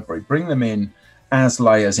into a library, bring them in as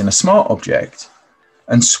layers in a smart object,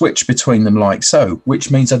 and switch between them like so,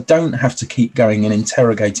 which means I don't have to keep going and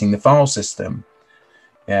interrogating the file system,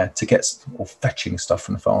 to get, or fetching stuff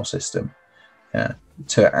from the file system,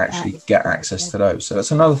 to actually get access to those. So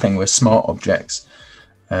that's another thing where smart objects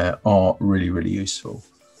are really, really useful.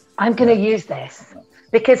 I'm going to use this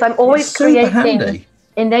because I'm always creating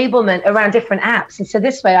enablement around different apps. And so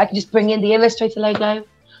this way I can just bring in the Illustrator logo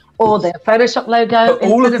or the Photoshop logo. Put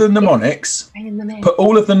all of the mnemonics,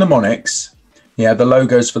 the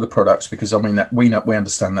logos for the products, because I mean that we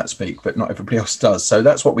understand that speak, but not everybody else does. So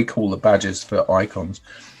that's what we call the badges for icons.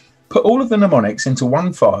 Put all of the mnemonics into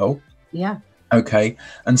one file. Yeah. Okay,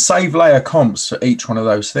 and save layer comps for each one of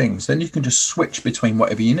those things. Then you can just switch between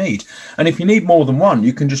whatever you need. And if you need more than one,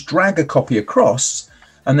 you can just drag a copy across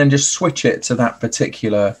and then just switch it to that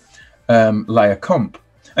particular layer comp.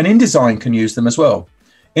 And InDesign can use them as well.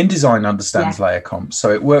 InDesign understands layer comps,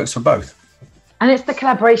 so it works for both. And it's the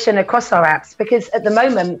collaboration across our apps, because at the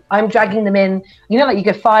moment I'm dragging them in, like you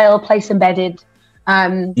go file, place embedded,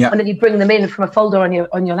 and then you bring them in from a folder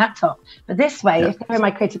on your laptop. But this way, if they're in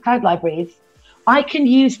my Creative Cloud libraries, I can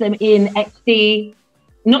use them in XD,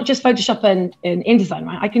 not just Photoshop and InDesign,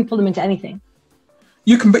 right? I can pull them into anything.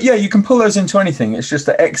 You can, but you can pull those into anything. It's just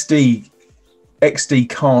that XD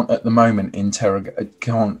can't at the moment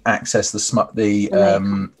can't access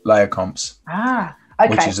the layer comps. Ah, okay.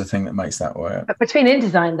 Which is the thing that makes that work. But between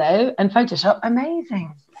InDesign though and Photoshop,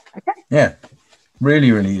 amazing. Okay. Yeah,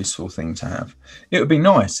 really, really useful thing to have. It would be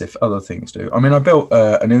nice if other things do. I mean, I built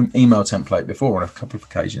an email template before on a couple of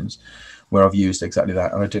occasions where I've used exactly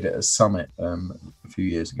that, and I did it at Summit a few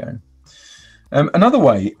years ago. Another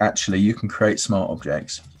way, actually, you can create smart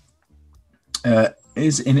objects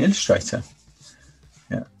is in Illustrator.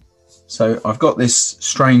 Yeah. So I've got this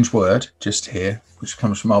strange word just here, which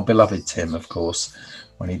comes from our beloved Tim, of course,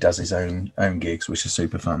 when he does his own gigs, which is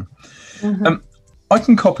super fun. I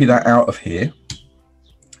can copy that out of here,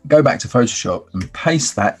 go back to Photoshop and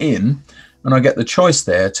paste that in, and I get the choice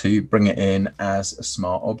there to bring it in as a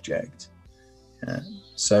smart object.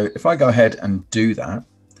 So if I go ahead and do that,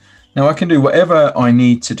 now I can do whatever I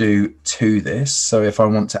need to do to this. So if I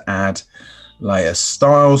want to add layer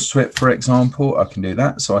styles to it, for example, I can do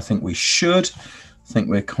that. So I think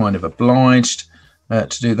we're kind of obliged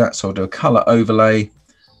to do that. So I'll do a color overlay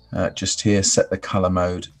just here, set the color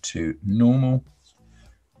mode to normal,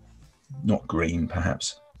 not green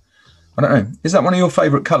perhaps. I don't know. Is that one of your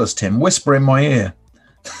favorite colors, Tim? Whisper in my ear.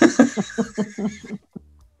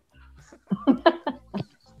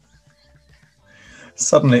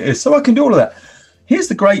 Suddenly it is. So I can do all of that. Here's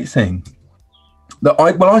the great thing that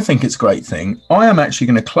I think it's a great thing. I am actually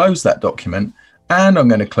going to close that document and I'm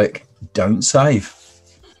going to click don't save.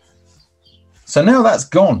 So now that's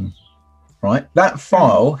gone, right? That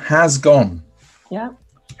file has gone. Yeah.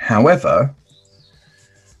 However,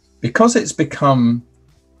 because it's become,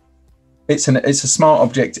 it's a smart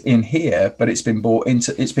object in here, but it's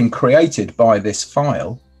been created by this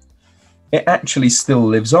file, it actually still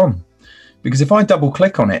lives on. Because if I double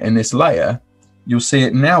click on it in this layer, you'll see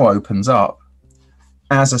it now opens up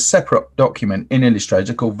as a separate document in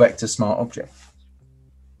Illustrator called Vector Smart Object.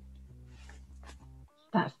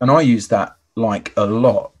 And I use that like a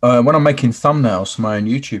lot. When I'm making thumbnails for my own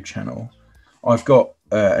YouTube channel, I've got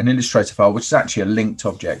an Illustrator file, which is actually a linked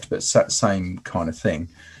object, but it's that same kind of thing.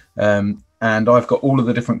 And I've got all of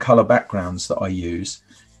the different color backgrounds that I use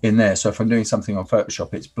in there. So if I'm doing something on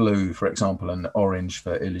Photoshop, it's blue, for example, and orange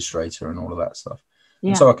for Illustrator and all of that stuff.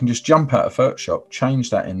 And so I can just jump out of Photoshop, change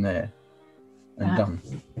that in there, and done.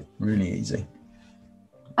 Really easy.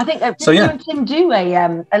 I think you and Tim do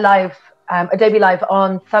a live Adobe Live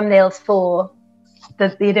on thumbnails for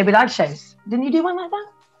the Adobe Live shows. Didn't you do one like that?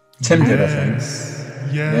 Tim did, I think.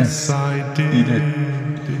 Yes, I did. He did.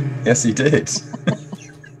 Yes, he did.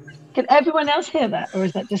 Can everyone else hear that, or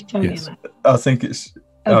is that just Tony? Yes. I think it's.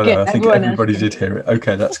 Oh, no, I think everybody did hear it.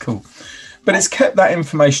 Okay, that's cool. But it's kept that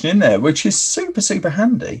information in there, which is super, super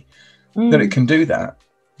handy that it can do that.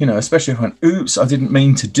 Especially if I went, oops, I didn't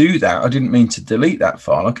mean to do that. I didn't mean to delete that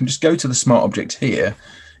file. I can just go to the smart object here,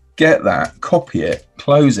 get that, copy it,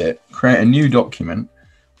 close it, create a new document,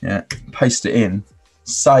 paste it in,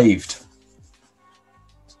 saved.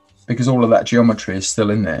 Because all of that geometry is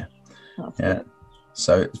still in there. Good.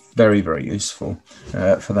 So it's very, very useful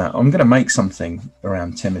for that. I'm going to make something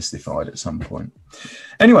around Timistified at some point.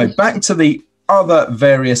 Anyway, back to the other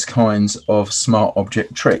various kinds of smart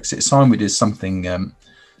object tricks. It's time we did something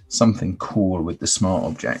cool with the smart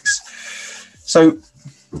objects. So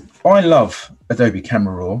I love Adobe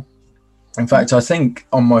Camera Raw. In fact, I think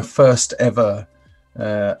on my first ever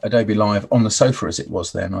Adobe Live on the sofa, as it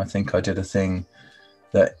was then, I think I did a thing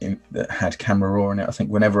that had Camera Raw in it. I think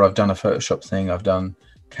whenever I've done a Photoshop thing, I've done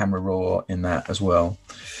Camera Raw in that as well.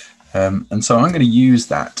 And so I'm going to use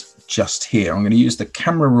that just here. I'm going to use the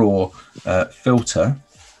Camera Raw filter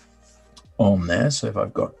on there. So if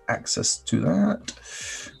I've got access to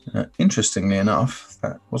that, interestingly enough,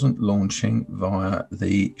 that wasn't launching via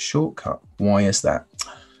the shortcut. Why is that?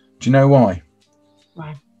 Do you know why?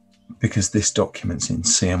 Why? Because this document's in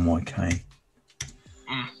CMYK.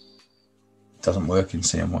 It doesn't work in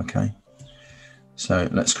CMYK. So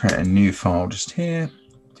let's create a new file just here.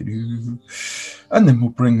 And then we'll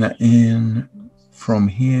bring that in from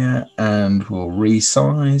here and we'll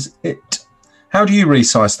resize it. How do you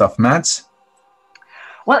resize stuff, Mads?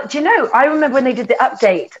 Well, do you know, I remember when they did the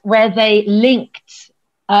update where they linked,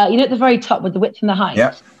 you know, at the very top with the width and the height.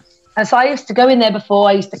 Yeah. And so I used to go in there before,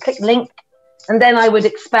 I used to click link, and then I would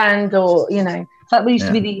expand, or, you know, so that used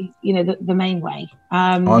to be the, you know, the main way.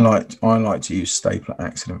 I like to use stapler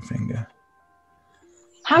accident finger.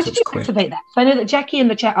 How did you activate that? So I know that Jackie in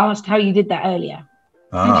the chat asked how you did that earlier.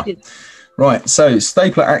 Right, so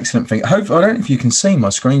stapler accident finger. Hopefully, I don't know if you can see my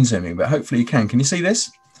screen zooming, but hopefully you can. Can you see this?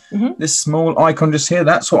 Mm-hmm. This small icon just here,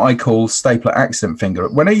 that's what I call stapler accident finger.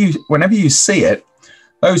 Whenever you see it,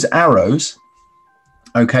 those arrows,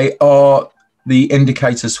 okay, are the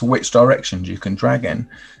indicators for which directions you can drag in.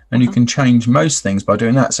 And you can change most things by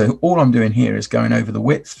doing that. So all I'm doing here is going over the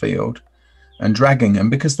width field and dragging them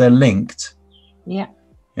because they're linked. Yeah.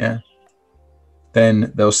 Yeah.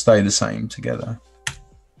 Then they'll stay the same together.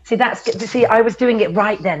 See, that's good. See, I was doing it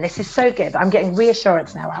right then. This is so good. I'm getting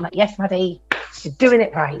reassurance now. I'm like, yes, Maddy, you're doing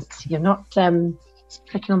it right. You're not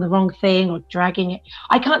clicking on the wrong thing or dragging it.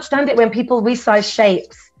 I can't stand it when people resize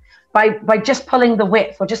shapes by just pulling the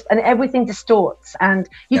width or just, and everything distorts, and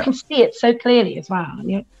you can see it so clearly as well.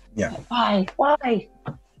 And yeah. Like, why?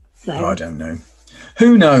 So, I don't know.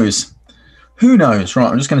 Who knows? Who knows? Right,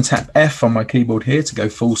 I'm just going to tap F on my keyboard here to go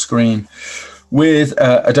full screen with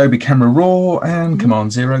Adobe Camera Raw and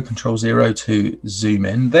Command 0, Control 0 to zoom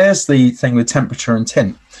in. There's the thing with temperature and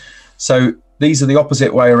tint. So these are the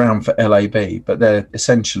opposite way around for LAB, but they're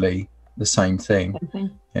essentially the same thing.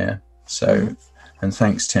 Yeah. So, and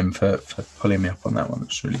thanks, Tim, for pulling me up on that one.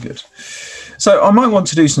 That's really good. So I might want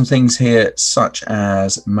to do some things here, such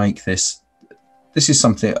as make this. This is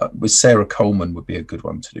something with Sarah Coleman would be a good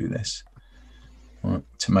one to do this. Right,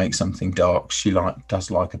 to make something dark. She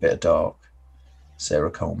does like a bit of dark.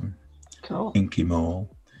 Sarah Coleman. Cool. Inky Mall.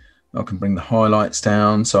 I can bring the highlights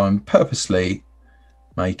down. So I'm purposely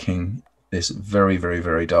making this very, very,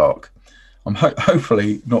 very dark. I'm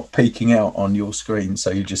hopefully not peeking out on your screen,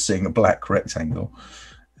 so you're just seeing a black rectangle.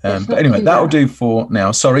 But anyway, that'll do for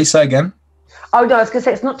now. Sorry, say again. Oh, no, I was going to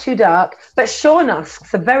say it's not too dark. But Sean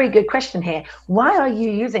asks a very good question here. Why are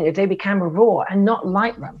you using Adobe Camera Raw and not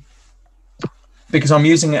Lightroom? Because I'm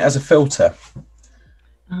using it as a filter.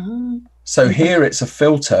 So here it's a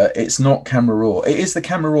filter. It's not Camera Raw. It is the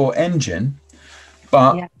Camera Raw engine,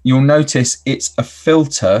 but you'll notice it's a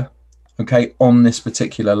filter, okay, on this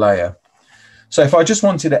particular layer. So if I just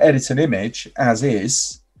wanted to edit an image as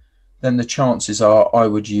is, then the chances are I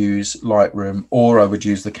would use Lightroom, or I would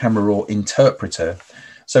use the Camera Raw interpreter.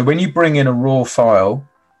 So when you bring in a RAW file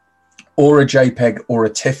or a JPEG or a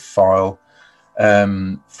TIFF file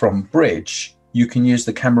from Bridge, you can use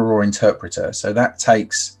the Camera Raw interpreter. So that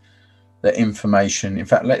takes the information. In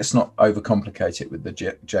fact, let's not overcomplicate it with the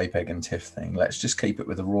JPEG and TIFF thing. Let's just keep it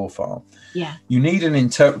with a RAW file. Yeah. You need an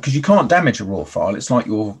interpreter because you can't damage a RAW file. It's like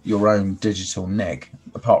your own digital neg,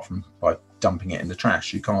 apart from by dumping it in the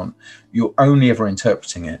trash. You can't. You're only ever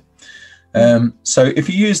interpreting it. So if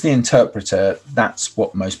you use the interpreter, that's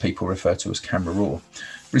what most people refer to as Camera Raw.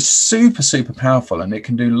 But it's super, super powerful, and it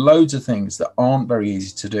can do loads of things that aren't very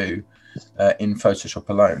easy to do in Photoshop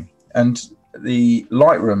alone. And the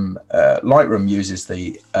Lightroom uses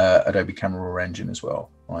the Adobe Camera Raw engine as well,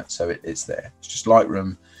 right? So it's there. It's just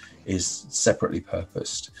Lightroom is separately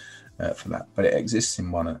purposed for that, but it exists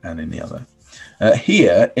in one and in the other.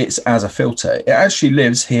 Here it's as a filter. It actually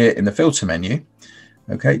lives here in the filter menu.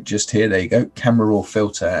 Okay, just here, there you go, Camera Raw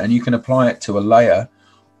filter, and you can apply it to a layer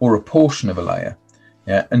or a portion of a layer.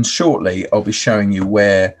 Yeah, and shortly I'll be showing you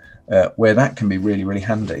where that can be really, really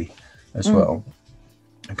handy as well.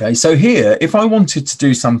 Okay, so here, if I wanted to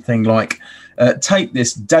do something like take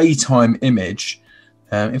this daytime image,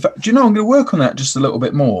 in fact, do you know, I'm going to work on that just a little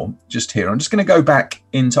bit more just here. I'm just going to go back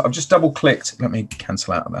into, I've just double clicked, let me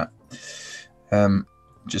cancel out of that.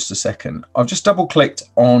 Just a second. I've just double clicked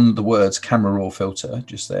on the words Camera Raw filter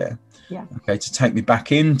just there. Yeah. Okay, to take me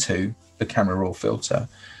back into the Camera Raw filter.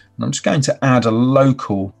 And I'm just going to add a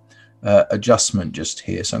local adjustment just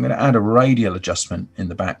here. So I'm going to add a radial adjustment in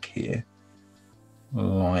the back here.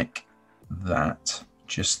 like that,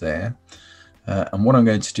 just there. And what I'm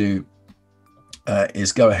going to do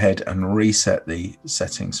is go ahead and reset the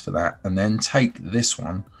settings for that, and then take this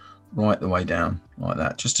one right the way down like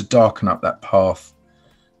that, just to darken up that path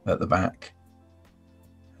at the back.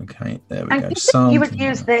 Okay, there we go. You would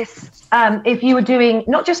use this if you were doing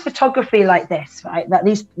not just photography like this, right? That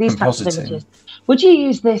these types of images. Would you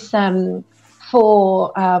use this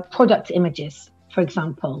for product images, for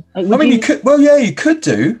example? Like, I mean, you could. Well, yeah, you could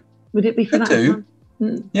do. Would it be for that?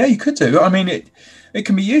 Yeah, you could do. I mean, it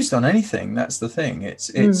can be used on anything. That's the thing. It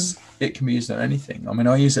can be used on anything. I mean,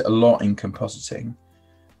 I use it a lot in compositing.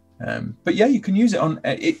 But yeah, you can use it on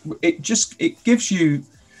it. It gives you.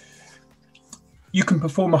 You can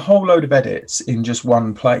perform a whole load of edits in just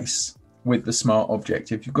one place with the smart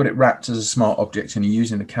object. If you've got it wrapped as a smart object and you're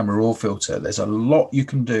using the camera raw filter, there's a lot you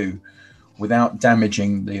can do without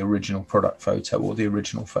damaging the original product photo or the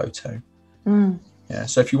original photo. Yeah.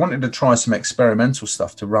 So if you wanted to try some experimental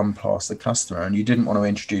stuff to run past the customer and you didn't want to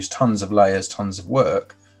introduce tons of layers, tons of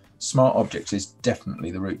work, smart objects is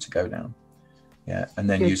definitely the route to go down. Yeah, and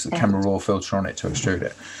then use the camera raw filter on it to extrude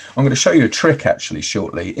it. I'm going to show you a trick actually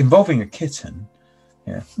shortly involving a kitten.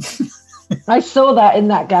 Yeah. I saw that in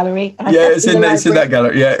that gallery. Yeah, it's in that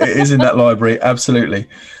gallery. Yeah, it is in that library. Absolutely.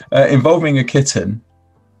 Involving a kitten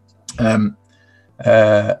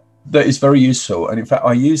that is very useful. And in fact,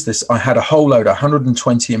 I use this. I had a whole load,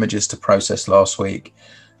 120 images to process last week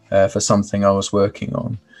for something I was working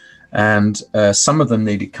on. And some of them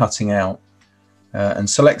needed cutting out. And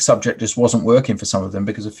select subject just wasn't working for some of them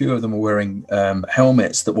because a few of them were wearing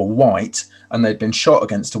helmets that were white and they'd been shot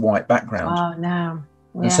against a white background. Oh, no.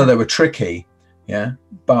 Yeah. And so they were tricky. Yeah.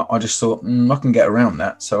 But I just thought, I can get around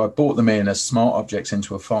that. So I brought them in as smart objects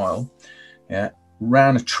into a file. Yeah.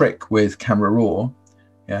 Ran a trick with camera raw.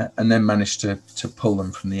 Yeah. And then managed to pull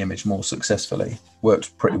them from the image more successfully.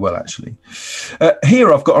 Worked pretty well, actually.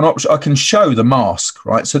 Here I've got an option. I can show the mask,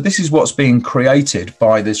 right? So this is what's being created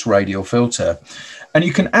by this radial filter. And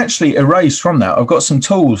you can actually erase from that. I've got some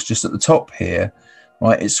tools just at the top here,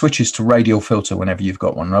 right? It switches to radial filter whenever you've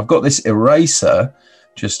got one. And I've got this eraser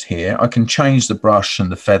just here. I can change the brush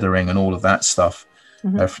and the feathering and all of that stuff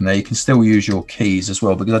from there. You can still use your keys as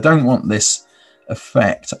well, because I don't want this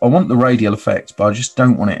effect. I want the radial effect, but I just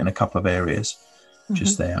don't want it in a couple of areas.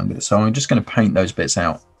 Just there. So I'm just going to paint those bits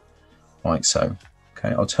out like so.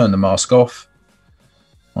 Okay, I'll turn the mask off.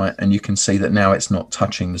 Right, and you can see that now it's not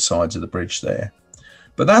touching the sides of the bridge there.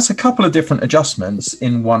 But that's a couple of different adjustments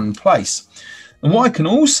in one place. And what I can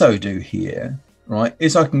also do here, right,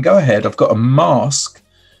 is I can go ahead. I've got a mask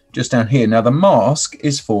just down here. Now the mask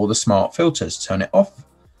is for the smart filters. Turn it off,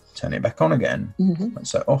 turn it back on again.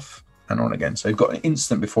 So off and on again. So you've got an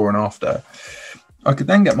instant before and after. I could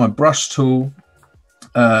then get my brush tool.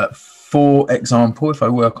 For example, if I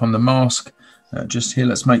work on the mask just here,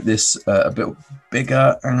 let's make this a bit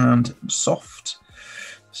bigger and soft.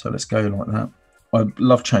 So let's go like that. I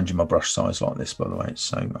love changing my brush size like this, by the way. It's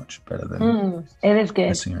so much better than it is good.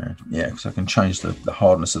 Messing around. Yeah, because I can change the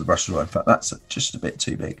hardness of the brush as well. In fact, that's just a bit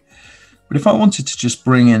too big. But if I wanted to just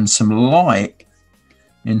bring in some light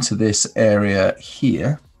into this area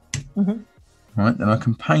here, right, then I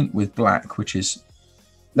can paint with black, which is,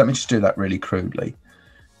 let me just do that really crudely.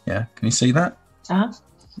 Yeah, can you see that?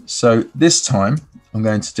 So this time I'm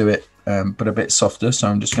going to do it, but a bit softer. So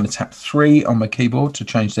I'm just going to tap 3 on my keyboard to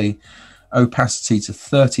change the opacity to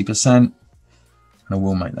 30%. And I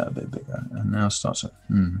will make that a bit bigger. And now starts,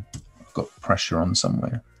 I've got pressure on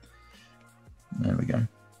somewhere. There we go.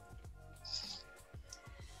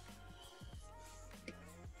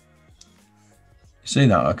 You see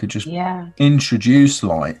that? I could just introduce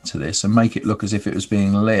light to this and make it look as if it was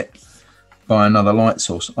being lit by another light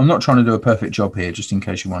source. I'm not trying to do a perfect job here, just in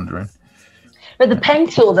case you're wondering. But the pen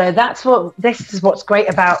tool, though, this is what's great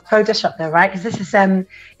about Photoshop, though, right? Because this is,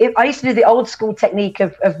 I used to do the old school technique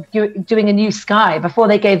of doing a new sky before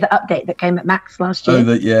they gave the update that came at Max last year.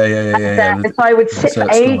 Oh, yeah. So I would sit for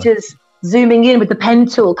ages zooming in with the pen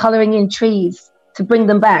tool, coloring in trees to bring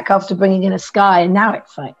them back after bringing in a sky. And now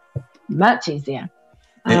it's like much easier.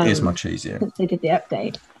 It is much easier. Since they did the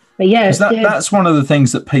update. But yeah, that's one of the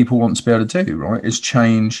things that people want to be able to do, right? Is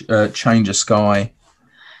change a sky.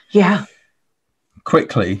 Yeah.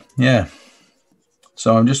 Quickly, yeah.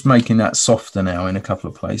 So I'm just making that softer now in a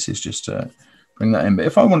couple of places, just to bring that in. But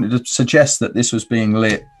if I wanted to suggest that this was being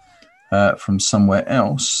lit from somewhere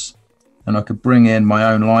else, and I could bring in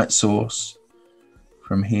my own light source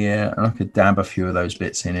from here, and I could dab a few of those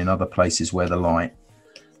bits in other places where the light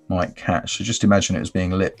might catch. So just imagine it was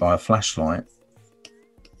being lit by a flashlight.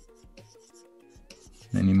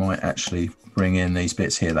 Then you might actually bring in these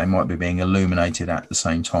bits here. They might be being illuminated at the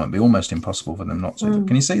same time. It'd be almost impossible for them not to.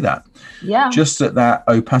 Can you see that? Yeah. Just at that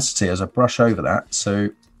opacity as I brush over that. So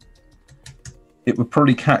it would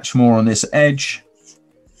probably catch more on this edge.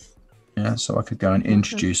 Yeah, so I could go and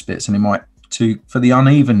introduce bits, and it might, for the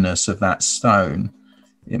unevenness of that stone,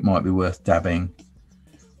 it might be worth dabbing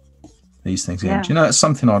these things in. Do you know, it's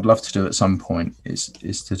something I'd love to do at some point, is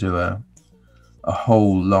to do a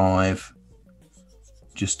whole live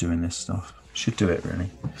just doing this stuff. Should do it,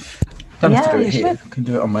 really. Don't have to do it here. I can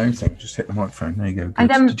do it on my own thing. Just hit the microphone. There you go. Good.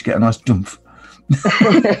 Did you get a nice dump?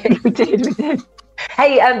 We did.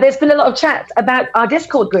 Hey, there's been a lot of chat about our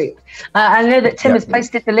Discord group. I know that Tim has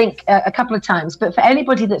posted the link a couple of times, but for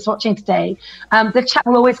anybody that's watching today, the chat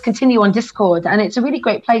will always continue on Discord, and it's a really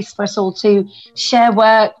great place for us all to share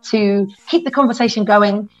work, to keep the conversation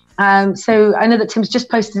going. So I know that Tim's just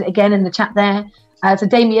posted it again in the chat there. So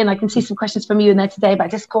Damien, I can see some questions from you in there today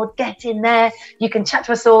about Discord. Get in there. You can chat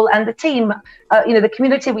to us all. And the team, the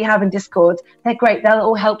community we have in Discord, they're great. They'll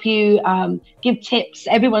all help you, give tips.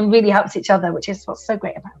 Everyone really helps each other, which is what's so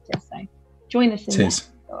great about it. So join us in there.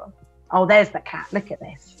 Oh, there's the cat. Look at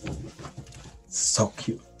this. So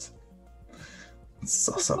cute.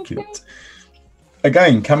 So cute.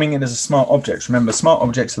 Again, coming in as a smart object. Remember, smart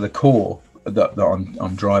objects are the core that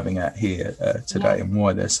I'm driving at here today, and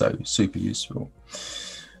why they're so super useful.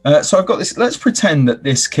 So I've got this. Let's pretend that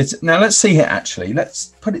this kit. Now let's see here. Actually, let's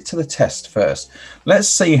put it to the test first. Let's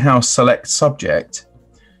see how select subject,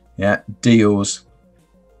 deals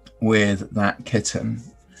with that kitten.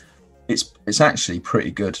 It's actually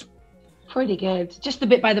pretty good. Pretty good. Just a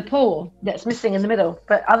bit by the paw that's missing in the middle,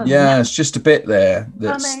 but other than that, it's just a bit there.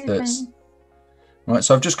 That's right.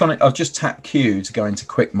 So I've just tapped Q to go into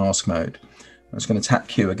quick mask mode. I'm just going to tap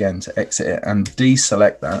Q again to exit it and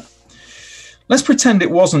deselect that. Let's pretend it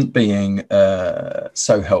wasn't being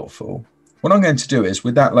so helpful. What I'm going to do is,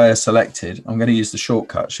 with that layer selected, I'm going to use the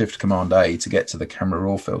shortcut Shift Command A to get to the camera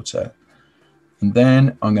raw filter. And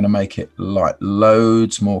then I'm going to make it like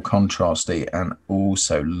loads more contrasty and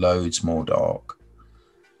also loads more dark.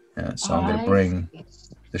 So I'm going to bring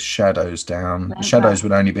the shadows down. The shadows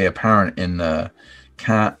would only be apparent in the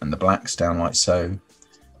cat, and the blacks down like so.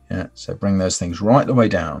 So bring those things right the way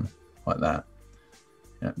down like that.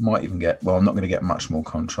 Might even get, well, I'm not going to get much more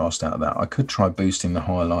contrast out of that. I could try boosting the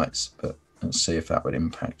highlights, but let's see if that would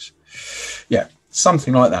impact.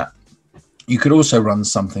 Something like that. You could also run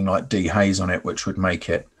something like dehaze on it, which would make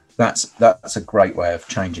it, that's a great way of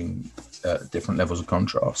changing different levels of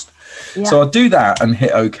contrast. So I'll do that and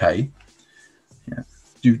hit OK.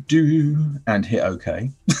 And hit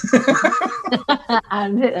OK.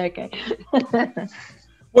 And hit OK.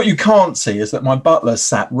 What you can't see is that my butler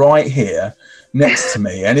sat right here next to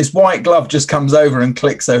me, and his white glove just comes over and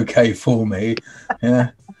clicks OK for me.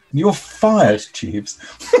 You're fired, Jeeves.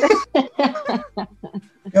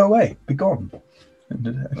 Go away, be gone.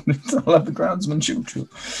 I'll have the groundsman choo-choo.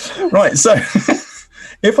 Right, so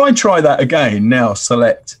if I try that again, now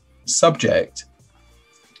select subject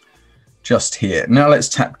just here. Now let's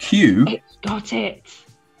tap Q. It's got it.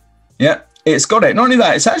 It's got it. Not only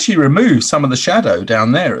that, it's actually removed some of the shadow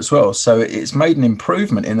down there as well. So it's made an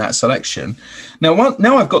improvement in that selection. Now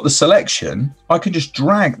I've got the selection, I can just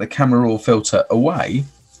drag the camera raw filter away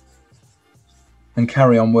and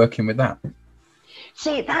carry on working with that.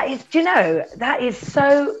 See, that is, do you know, that is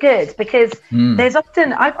so good, because there's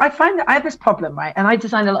often, I find that I have this problem, right? And I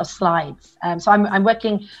design a lot of slides. So I'm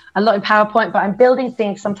working a lot in PowerPoint, but I'm building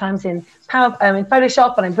things sometimes in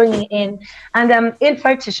Photoshop, and I'm bringing it in. And in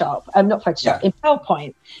Photoshop, not Photoshop, in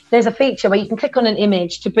PowerPoint, there's a feature where you can click on an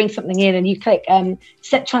image to bring something in, and you click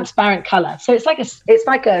set transparent color. So it's like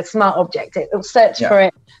a smart object. It'll search for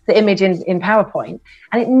the image in PowerPoint,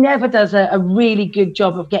 and it never does a really good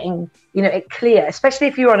job of getting it clear, especially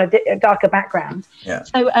if you're on a darker background.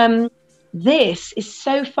 So this is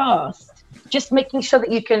so fast, just making sure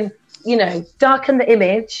that you can darken the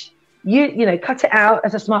image, cut it out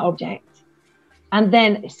as a smart object, and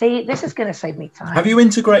then see, this is going to save me time. Have you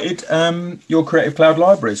integrated your Creative Cloud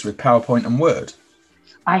libraries with PowerPoint and Word?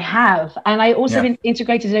 I have, and I also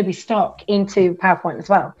integrated Adobe Stock into PowerPoint as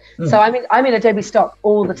well. So I'm in Adobe Stock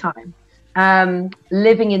all the time,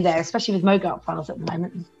 living in there, especially with MoGART files at the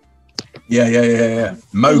moment.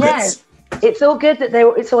 MoGART. It's all good that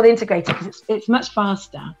it's all integrated, because it's much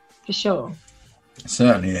faster for sure. It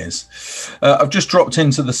certainly is. I've just dropped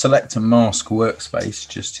into the select and mask workspace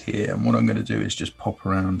just here, and what I'm going to do is just pop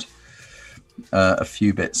around a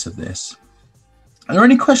few bits of this. Are there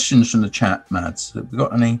any questions from the chat, Mads? Have we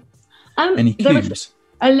got any cues? There was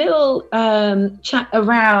a little chat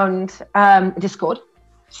around Discord.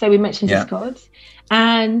 So we mentioned Discord.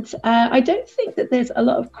 And I don't think that there's a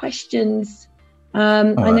lot of questions. I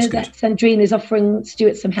know that Sandrine is offering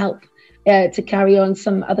Stuart some help to carry on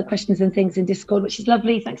some other questions and things in Discord, which is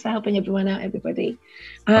lovely. Thanks for helping everyone out, everybody.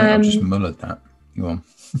 I've just mullered that. You on?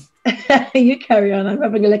 You carry on. I'm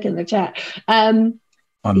having a look in the chat. I'm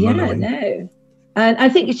mullering. No. And I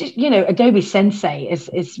think it's just, Adobe Sensei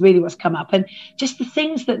is really what's come up. And just the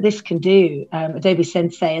things that this can do, Adobe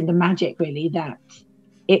Sensei, and the magic really that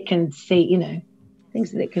it can see,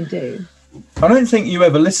 things that it can do. I don't think you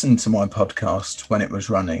ever listened to my podcast when it was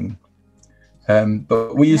running.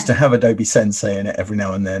 But we used to have Adobe Sensei in it every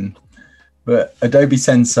now and then. But Adobe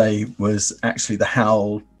Sensei was actually the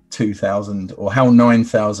HAL 2000 or HAL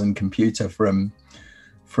 9000 computer from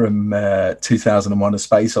 2001: A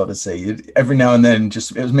Space Odyssey. Every now and then, it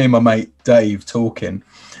was me and my mate Dave talking,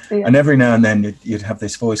 and every now and then you'd have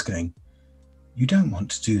this voice going, "You don't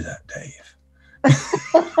want to do that, Dave."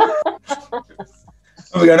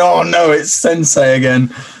 And we're going, "Oh no, it's Sensei again."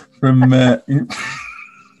 From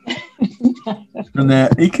there,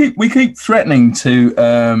 we keep threatening to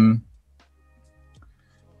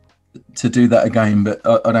do that again, but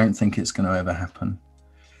I don't think it's going to ever happen.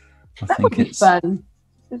 That would be fun.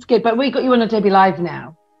 It's good, but we got you on Adobe Live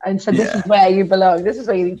now, and so this is where you belong. This is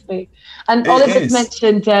where you need to be. And Oliver's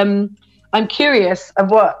mentioned, I'm curious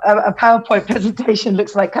of what a PowerPoint presentation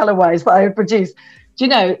looks like color-wise that I have produced. Do you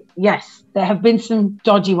know? Yes, there have been some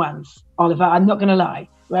dodgy ones, Oliver. I'm not going to lie,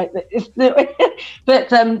 right? But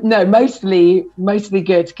no, mostly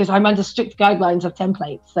good because I'm under strict guidelines of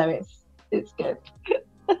templates, so it's good.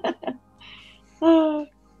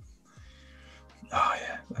 Oh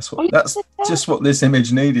yeah, that's just what this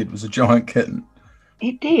image needed, was a giant kitten.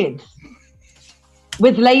 It did.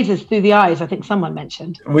 With lasers through the eyes, I think someone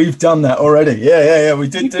mentioned. We've done that already. Yeah. We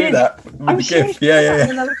did that with the GIF. Yeah.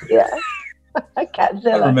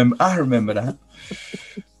 I remember that.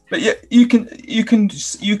 But yeah, you can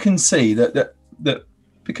see that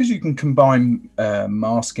because you can combine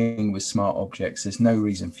masking with smart objects. There's no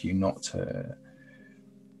reason for you not to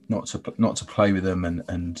play with them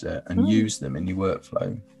and use them in your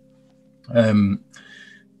workflow.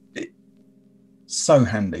 It's so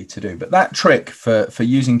handy to do. But that trick for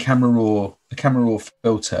using the Camera Raw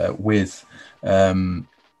filter with a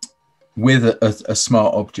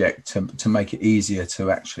smart object to make it easier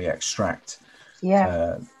to actually extract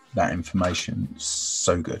that information,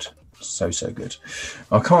 so good. So good.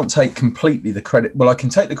 I can't take completely the credit. Well, I can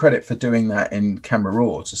take the credit for doing that in Camera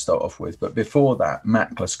Raw to start off with, but before that,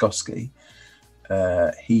 Matt Klaskowski,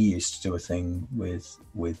 he used to do a thing with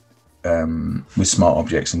smart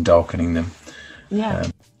objects and darkening them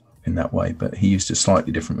in that way, but he used a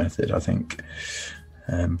slightly different method, I think.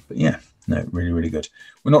 But yeah, no, really good.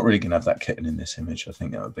 We're not really going to have that kitten in this image. I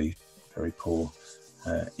think that would be very poor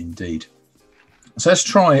indeed. So let's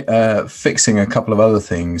try fixing a couple of other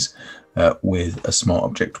things with a smart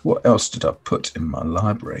object. What else did I put in my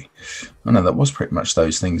library? I know that was pretty much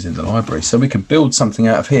those things in the library. So we can build something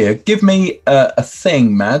out of here. Give me a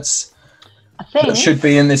thing, Mads, that should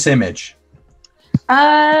be in this image.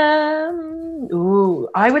 I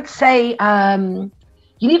would say you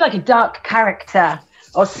need like a dark character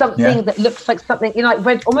or something that looks like something,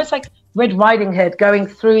 like almost like Red Riding Hood going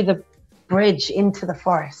through the bridge into the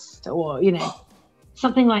forest, or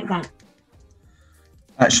something like that.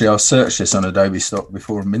 Actually, I'll search this on Adobe Stock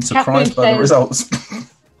before and been surprised by the results.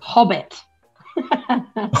 Hobbit.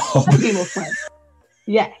 That'd be more fun.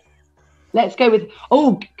 Yeah. Let's go with,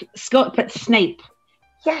 Scott put Snape.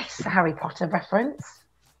 Yes, a Harry Potter reference.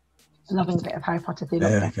 Loving a bit of Harry Potter.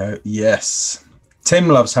 There we go. Yes. Tim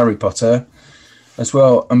loves Harry Potter as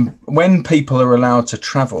well. When people are allowed to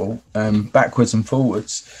travel backwards and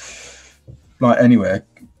forwards, like anywhere,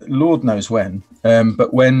 Lord knows when,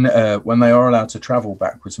 but when they are allowed to travel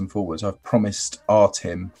backwards and forwards, I've promised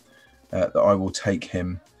Tim that I will take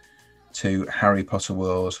him to Harry Potter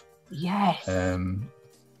World. Yes.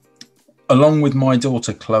 Along with my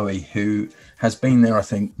daughter Chloe, who has been there, I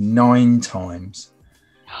think, 9 times.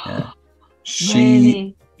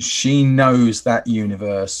 She knows that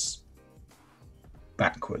universe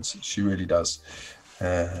backwards. She really does.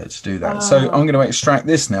 To do that. So I'm going to extract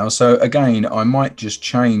this now. So again, I might just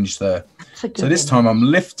change so this time I'm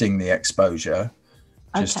lifting the exposure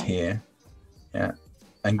just here. Yeah.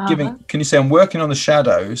 And can you see I'm working on the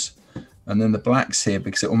shadows and then the blacks here,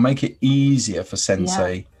 because it will make it easier for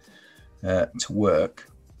Sensei to work.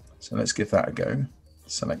 So let's give that a go.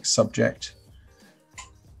 Select subject.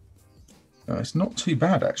 It's not too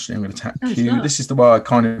bad, actually. I'm going to tap Q. This is the way I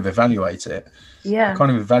kind of evaluate it. I kind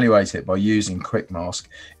of evaluate it by using Quick Mask.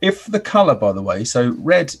 If the color, by the way, so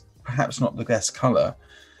red, perhaps not the best color,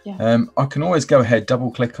 Yeah. I can always go ahead,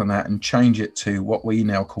 double click on that and change it to what we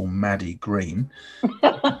now call Maddy green.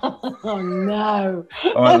 Oh no.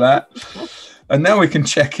 Like that. And now we can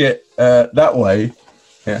check it that way.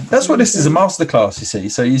 Yeah, that's what this is, a masterclass, you see.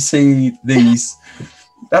 So you see these,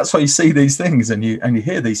 that's why you see these things, and you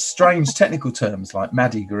hear these strange technical terms like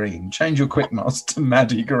Maddy green. Change your quick mask to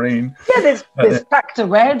Maddy green. Yeah, there's Factor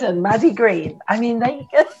Red and Maddy green. I mean, I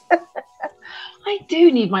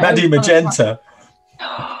do need my Maddy magenta.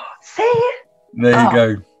 See? There you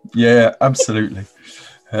go. Yeah, absolutely.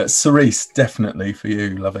 Cerise, definitely for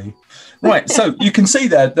you, lovey. Right, so you can see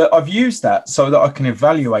there that I've used that so that I can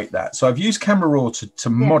evaluate that. So I've used Camera Raw to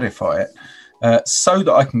modify it so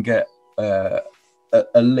that I can get a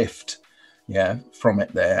lift, from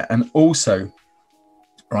it there. And also,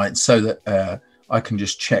 right, so that I can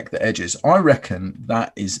just check the edges. I reckon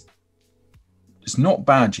that it's not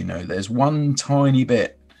bad, you know. There's one tiny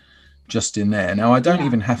bit just in there. Now, I don't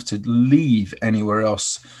even have to leave anywhere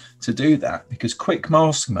else to do that, because quick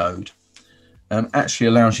mask mode actually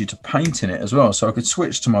allows you to paint in it as well. So I could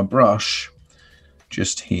switch to my brush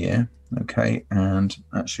just here, okay, and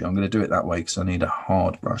actually I'm going to do it that way because I need a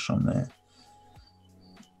hard brush on there,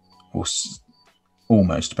 or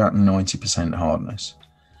almost about 90% hardness,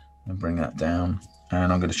 and bring that down,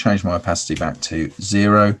 and I'm going to change my opacity back to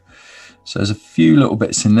 0. So there's a few little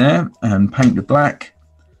bits in there, and paint with black.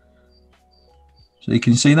 So you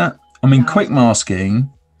can see that. I mean, quick masking,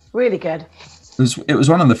 really good. It was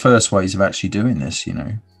one of the first ways of actually doing this, you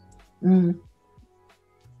know.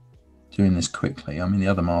 Doing this quickly. I mean, the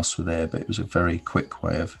other masks were there, but it was a very quick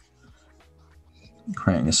way of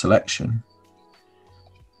creating a selection.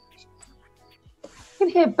 You can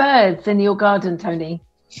hear birds in your garden, Tony.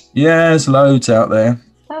 Yeah, there's loads out there.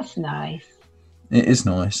 That's nice. It is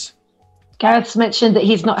nice. Gareth's mentioned that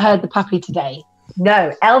he's not heard the puppy today.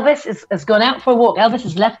 No, Elvis has gone out for a walk. Elvis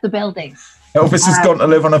has left the building. Elvis has gone to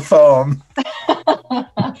live on a farm.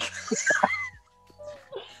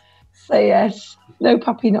 So yes, no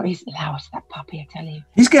puppy, not he's allowed that puppy, I tell you.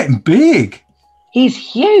 He's getting big. He's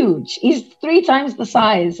huge. He's 3 times the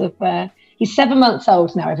size of, he's 7 months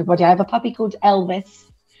old now, everybody. I have a puppy called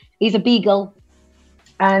Elvis. He's a beagle,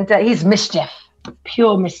 and he's mischief,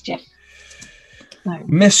 pure mischief. No.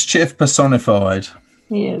 Mischief personified.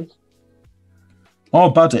 He is. Oh,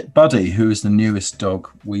 Buddy, who is the newest dog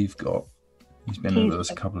we've got. He's been with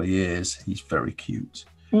us a couple of years. He's very cute.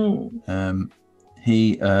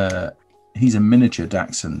 He's a miniature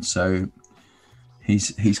Dachshund, so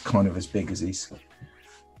he's kind of as big as he's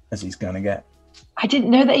going to get. I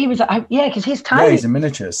didn't know that he was. Because he's tiny. Yeah, he's a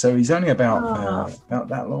miniature, so he's only about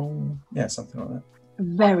that long. Yeah, something like that.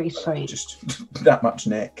 Very sweet. Just that much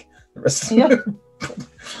neck. The rest of the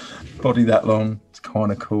body that long. It's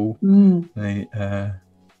kind of cool.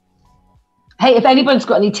 Hey, if anyone's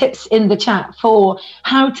got any tips in the chat for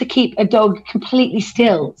how to keep a dog completely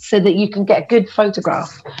still so that you can get a good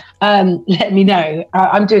photograph, let me know.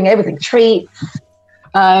 I'm doing everything, treats,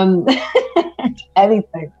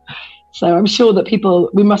 anything. So I'm sure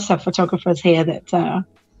that we must have photographers here that are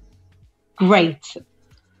great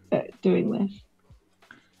at doing this.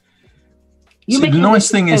 So the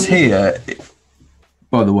nice thing is here,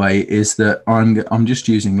 by the way, is that I'm just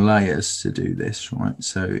using layers to do this, right?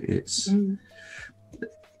 So it's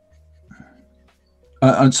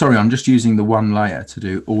I'm sorry, I'm just using the one layer to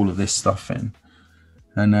do all of this stuff in.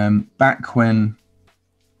 And back when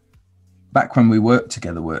we worked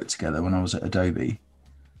together when I was at Adobe,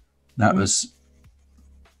 that was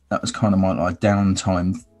kind of my like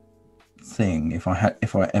downtime thing. If I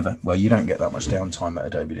ever, well, you don't get that much downtime at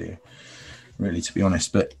Adobe, do you? Really, to be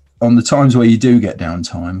honest. But on the times where you do get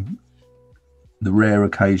downtime, the rare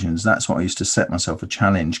occasions, that's what I used to set myself a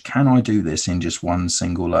challenge. Can I do this in just one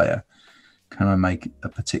single layer? Can I make a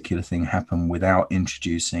particular thing happen without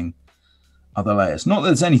introducing other layers? Not that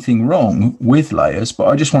there's anything wrong with layers, but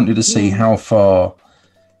I just wanted to see how far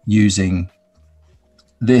using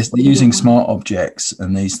smart objects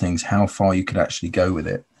and these things, how far you could actually go with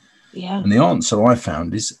it. Yeah. And the answer I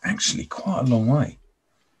found is actually quite a long way,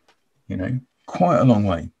 you know, quite a long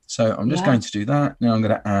way. So I'm just going to do that. Now I'm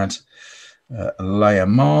going to add a layer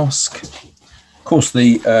mask. Of course,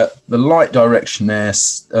 the light direction there,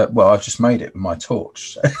 well, I've just made it with my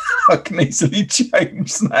torch. So I can easily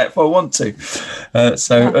change that if I want to.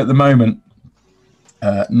 So at the moment,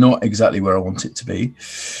 not exactly where I want it to be.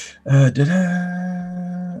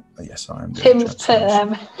 Yes, I am. Tim's put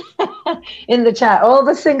in the chat, all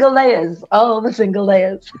the single layers.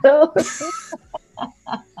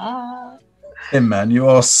 Tim, man, you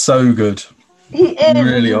are so good. He is. You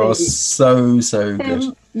really are so Tim,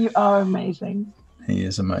 good. You are amazing. He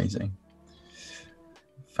is amazing.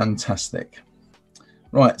 Fantastic.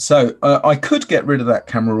 Right, so I could get rid of that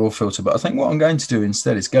camera raw filter, but I think what I'm going to do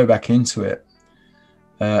instead is go back into it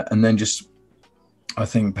and then just, I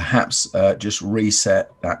think perhaps just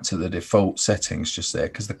reset that to the default settings just there,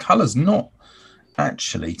 because the color's not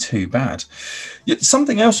actually too bad. Yet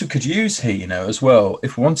something else we could use here, you know, as well,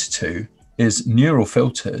 if we wanted to, is neural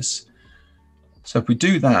filters. So if we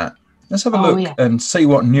do that, let's have a look and see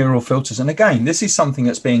what neural filters. And again, this is something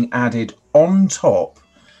that's being added on top,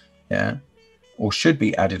 yeah, or should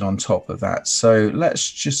be added on top of that. So let's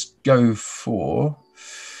just go for.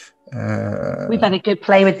 We've had a good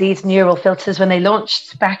play with these neural filters when they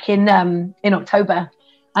launched back in October.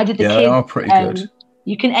 I did the kids. They are pretty good.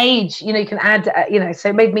 You can age, you know, you can add, you know, so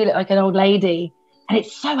it made me look like an old lady, and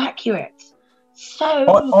it's so accurate.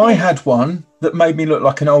 So I had one that made me look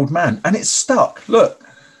like an old man, and it's stuck. Look,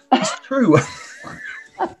 it's true.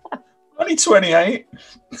 Only 28.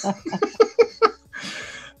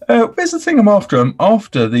 Where's the thing I'm after? I'm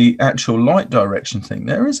after the actual light direction thing.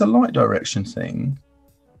 There is a light direction thing.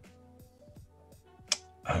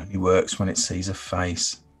 Only works when it sees a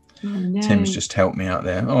face. Oh, no. Tim's just helped me out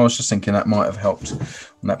there. I was just thinking that might have helped on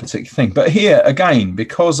that particular thing. But here, again,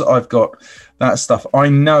 because I've got that stuff, I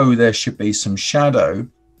know there should be some shadow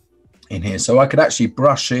in here. So I could actually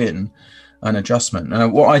brush in an adjustment. Now,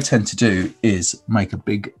 what I tend to do is make a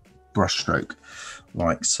big brush stroke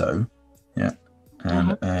like so. Yeah.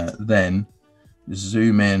 And then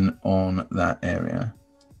zoom in on that area.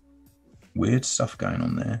 Weird stuff going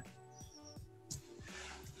on there.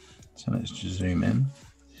 So let's just zoom in.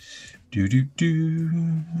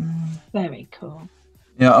 Very cool.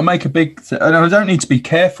 Yeah, I'll make a big, and I don't need to be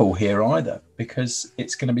careful here either, because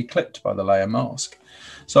it's going to be clipped by the layer mask.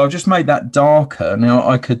 So I've just made that darker. Now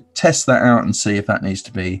I could test that out and see if that needs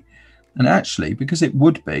to be, and actually, because it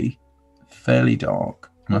would be fairly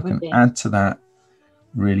dark, and I can add to that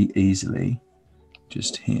really easily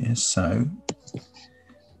just here. So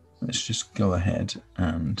let's just go ahead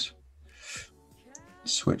and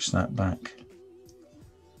switch that back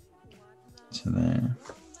to there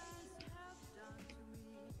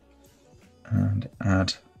and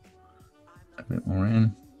add a bit more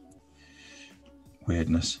in.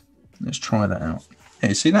 Weirdness. Let's try that out.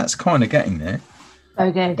 Yeah, see, that's kind of getting there.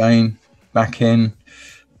 Okay. Again, back in,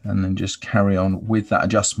 and then just carry on with that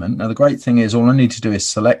adjustment. Now the great thing is all I need to do is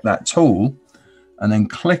select that tool and then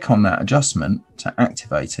click on that adjustment to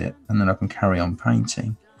activate it, and then I can carry on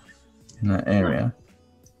painting in that area.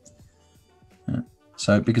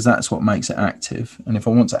 So because that's what makes it active. And if I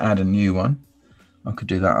want to add a new one, I could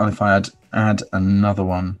do that. And if I add another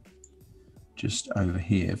one just over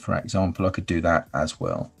here, for example, I could do that as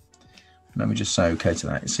well. Let me just say okay to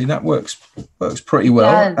that. You see, that works pretty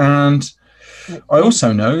well. Yeah. And I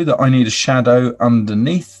also know that I need a shadow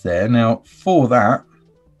underneath there. Now for that,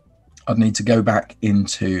 I'd need to go back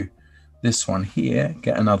into this one here,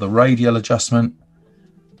 get another radial adjustment,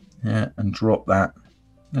 yeah, and drop that.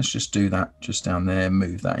 Let's just do that just down there,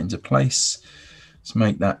 move that into place. Let's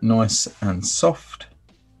make that nice and soft.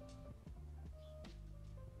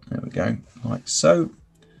 There we go, like so.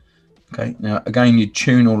 Okay, now again, you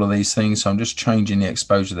tune all of these things, so I'm just changing the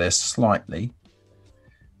exposure there slightly.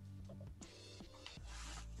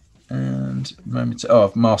 And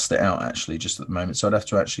I've masked it out actually just at the moment, so I'd have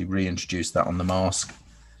to actually reintroduce that on the mask.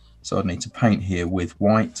 So I'd need to paint here with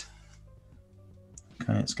white.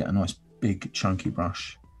 Okay, let's get a nice big chunky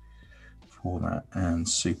brush for that, and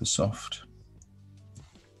super soft.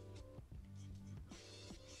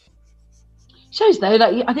 Shows though,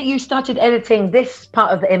 like I think you started editing this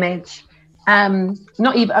part of the image.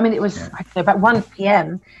 Not even, I mean, it was I don't know, about 1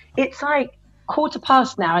 p.m. It's like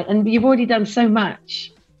 1:15 now, and you've already done so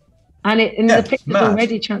much, and the picture's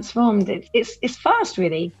already transformed. It's fast,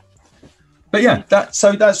 really. But yeah,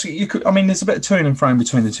 that's you could. I mean, there's a bit of to and fro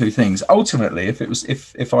between the two things. Ultimately,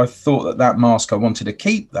 if I thought that mask, I wanted to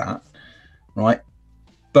keep that, right,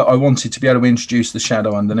 but I wanted to be able to introduce the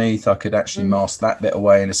shadow underneath, I could actually mask that bit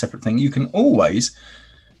away in a separate thing. You can always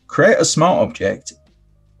create a smart object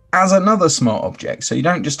as another smart object, so you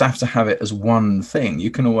don't just have to have it as one thing.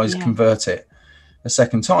 You can always convert it a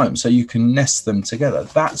second time, so you can nest them together.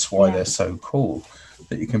 That's why they're so cool,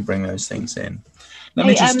 that you can bring those things in. Let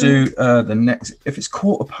me just do the next. If it's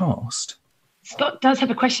 1:15. Scott does have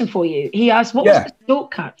a question for you. He asked, what was the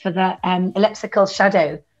shortcut for the elliptical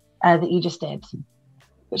shadow that you just did,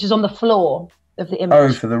 which is on the floor of the image?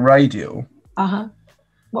 Oh, for the radial.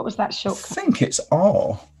 What was that shortcut? I think it's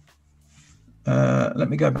R. Let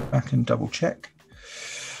me go back and double check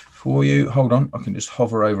for you. Hold on. I can just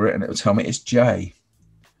hover over it and it will tell me it's J.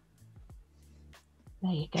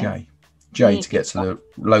 There you go. J. J to get to the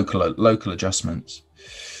local adjustments,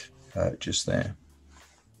 just there.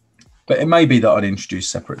 But it may be that I'd introduce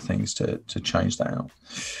separate things to change that out.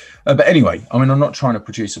 But anyway, I mean, I'm not trying to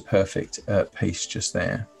produce a perfect piece just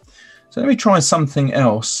there. So let me try something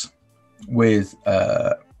else with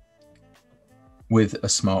a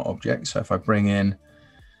smart object. So if I bring in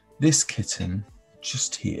this kitten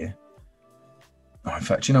just here. Oh, in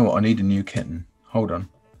fact, you know what? I need a new kitten. Hold on.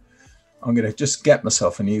 I'm going to just get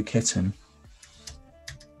myself a new kitten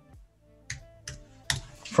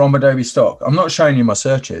from Adobe stock. I'm not showing you my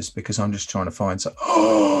searches because I'm just trying to find some.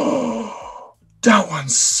 Oh, that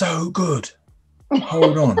one's so good.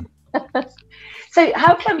 Hold on. So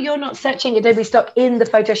how come you're not searching Adobe stock in the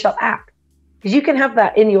Photoshop app? Because you can have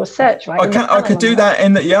that in your search, right? I could do that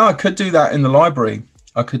in the, yeah, I could do that in the library.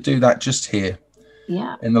 I could do that just here.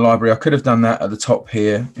 Yeah. In the library. I could have done that at the top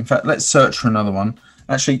here. In fact, let's search for another one.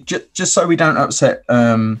 Actually, just so we don't upset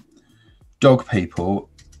dog people,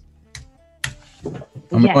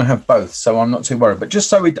 I might have both, so I'm not too worried. But just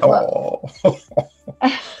so we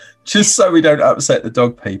just so we don't upset the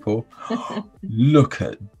dog people, look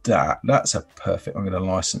at that. That's a perfect. I'm going to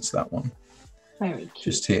license that one. Very cute.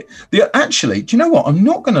 Just here. Actually, do you know what? I'm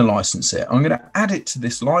not going to license it. I'm going to add it to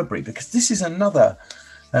this library because this is another.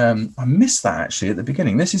 I missed that actually at the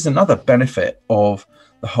beginning. This is another benefit of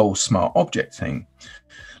the whole smart object thing.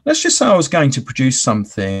 Let's just say I was going to produce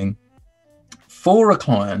something for a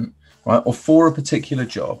client, right, or for a particular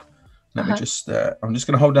job. Let me just, I'm just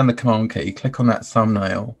going to hold down the Command key, click on that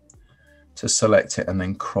thumbnail to select it, and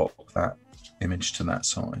then crop that image to that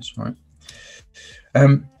size, right?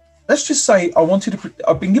 Let's just say I wanted to,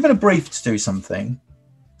 I've been given a brief to do something.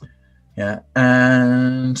 Yeah,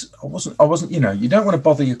 and I wasn't, you know, you don't want to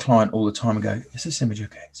bother your client all the time and go, is this image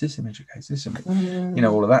okay? Is this image okay? Is this image, you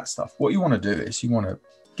know, all of that stuff. What you want to do is you want to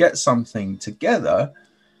get something together,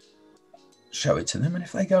 show it to them, and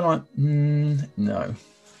if they go like, no,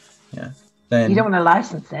 yeah, then you don't want to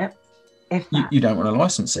license it. If you don't want to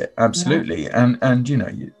license it, absolutely, no. and you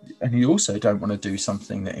know, you also don't want to do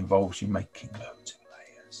something that involves you making loads of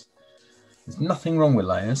layers. There's nothing wrong with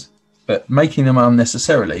layers. But making them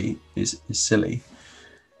unnecessarily is silly,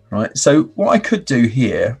 right? So what I could do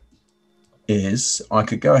here is I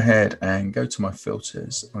could go ahead and go to my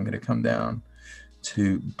filters. I'm going to come down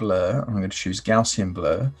to blur. I'm going to choose Gaussian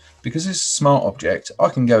blur. Because it's a smart object, I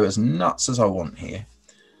can go as nuts as I want here.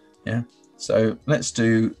 Yeah. So let's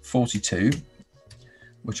do 42,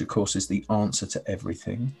 which of course is the answer to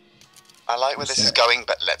everything. I like where this is going,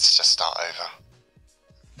 but let's just start over.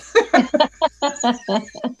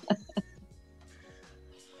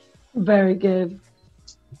 Very good.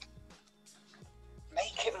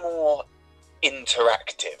 Make it more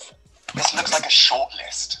interactive. This looks like a short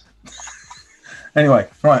list. Anyway,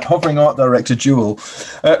 right, hovering art director dual.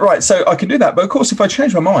 Right, so I can do that, but of course, if I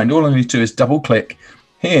change my mind, all I need to do is double click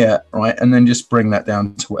here, right, and then just bring that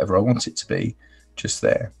down to whatever I want it to be, just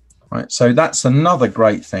there. Right, so that's another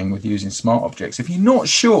great thing with using smart objects. If you're not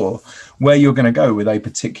sure where you're going to go with a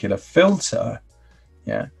particular filter,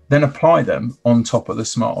 yeah, then apply them on top of the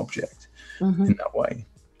smart object in that way.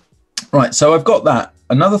 Right, so I've got that.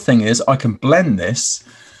 Another thing is I can blend this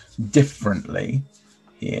differently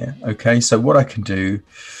here. Okay, so what I can do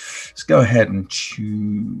is go ahead and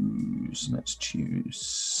choose. Let's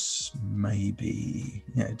choose maybe,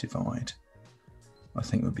 yeah, divide. I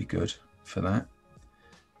think would be good for that.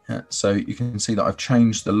 Yeah, so you can see that I've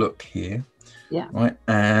changed the look here. Yeah. Right.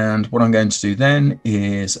 And what I'm going to do then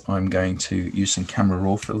is I'm going to use some camera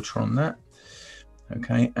raw filter on that.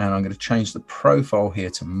 Okay. And I'm going to change the profile here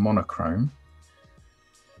to monochrome.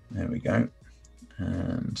 There we go.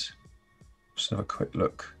 And just have a quick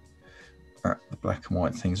look at the black and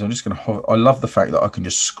white things. I'm just going to, I love the fact that I can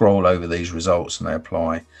just scroll over these results and they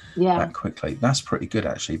apply that quickly. That's pretty good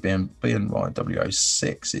actually.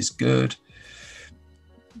 BNYW06 is good.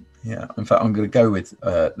 Yeah, in fact, I'm going to go with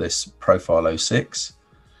this profile 06,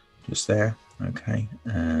 just there. Okay,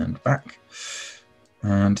 and back.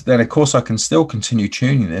 And then, of course, I can still continue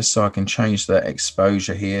tuning this, so I can change the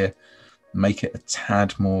exposure here, make it a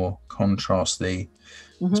tad more contrasty.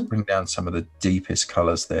 Let's bring down some of the deepest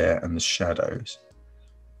colors there and the shadows,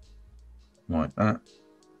 like that.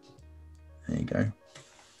 There you go.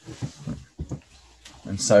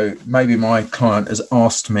 And so maybe my client has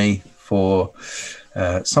asked me for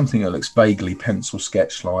something that looks vaguely pencil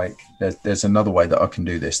sketch like. There's another way that I can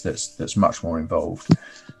do this that's much more involved.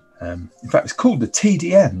 In fact, it's called the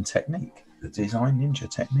TDN technique, the Design Ninja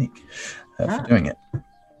technique, for doing it,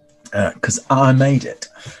 because I made it.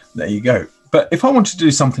 There you go. But if I wanted to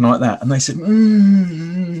do something like that and they said,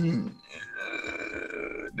 no,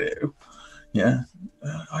 yeah,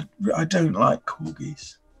 I don't like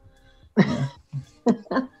corgis. Yeah.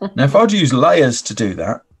 Now, if I'd use layers to do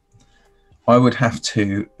that, I would have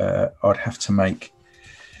to. I'd have to make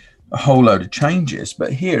a whole load of changes.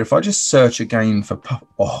 But here, if I just search again for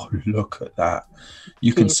oh, look at that.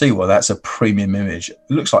 You can see, well, that's a premium image. It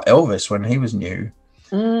looks like Elvis when he was new.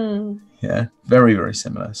 Yeah, very, very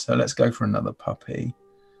similar. So let's go for another puppy.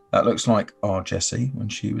 That looks like our Jessie when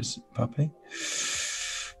she was a puppy.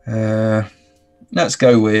 Let's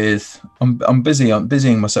go with, I'm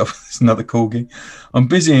busying myself. It's another corgi. I'm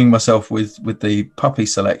busying myself with the puppy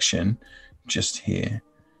selection just here.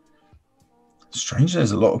 Strange,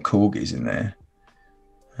 there's a lot of corgis in there.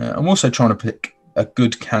 I'm also trying to pick a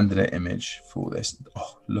good candidate image for this.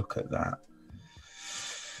 Oh, look at that.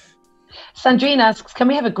 Sandrine asks, can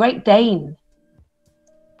we have a Great Dane?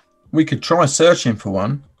 We could try searching for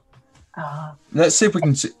one. Let's see if we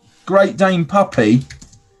can see. Great Dane puppy.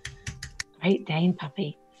 Great Dane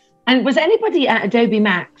puppy. And was anybody at Adobe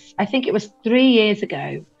Max, I think it was 3 years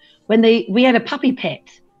ago, when we had a puppy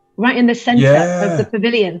pit right in the center of the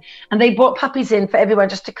pavilion, and they brought puppies in for everyone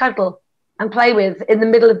just to cuddle and play with in the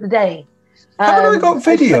middle of the day. Haven't I got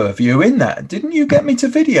video of you in that? Didn't you get me to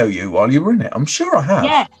video you while you were in it? I'm sure I have.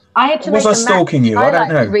 Yeah, I had to. Was I stalking you? I don't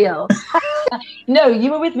know. Reel. No,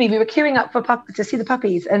 you were with me. We were queuing up for to see the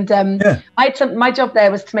puppies, and I had my job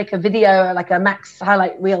there was to make a video, like a Max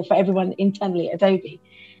highlight reel for everyone internally at Adobe.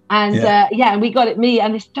 And and we got it. Me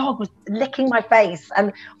and this dog was licking my face,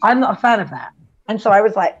 and I'm not a fan of that. And so I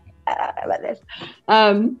was like this.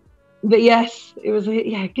 But yes, it was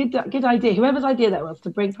good idea. Whoever's idea that was to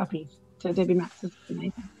bring puppies to Adobe Max is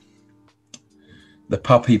amazing. The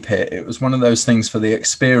puppy pit. It was one of those things for the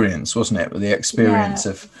experience, wasn't it? With the experience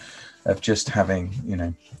of just having, you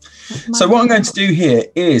know. So what I'm going to do here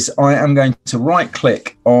is I am going to right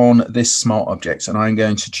click on this smart object, and I'm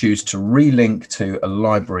going to choose to relink to a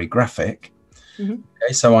library graphic.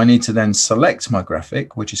 Okay, so I need to then select my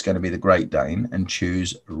graphic, which is going to be the Great Dane, and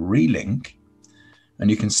choose relink. And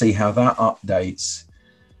you can see how that updates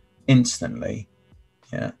instantly.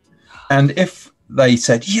 Yeah. And if they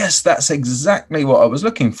said, yes, that's exactly what I was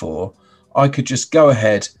looking for, I could just go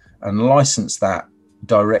ahead and license that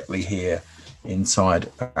directly here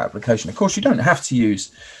inside the application. Of course, you don't have to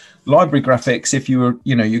use library graphics. If you were,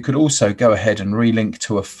 you could also go ahead and relink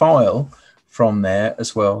to a file from there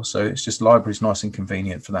as well. So it's just library's nice and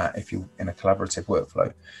convenient for that if you're in a collaborative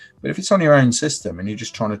workflow. But if it's on your own system and you're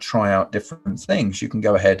just trying to try out different things, you can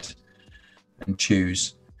go ahead and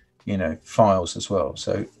choose, files as well.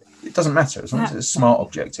 So it doesn't matter, as long as it's a smart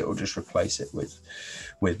object, it will just replace it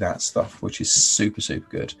with that stuff, which is super, super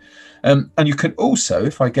good. And you can also,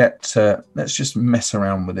 if I get, let's just mess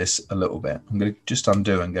around with this a little bit. I'm going to just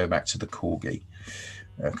undo and go back to the corgi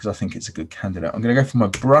because I think it's a good candidate. I'm going to go for my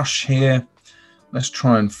brush here. Let's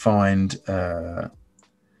try and find kind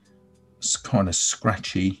of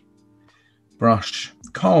scratchy brush.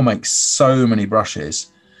 Carl makes so many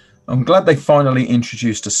brushes. I'm glad they finally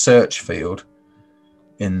introduced a search field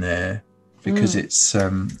in there because it's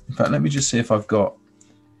in fact, let me just see if I've got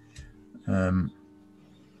no,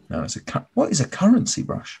 it's what is a currency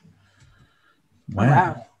brush?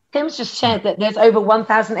 Wow. Tim's just shared that there's over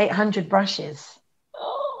 1,800 brushes.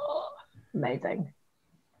 Oh, amazing.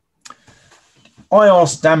 I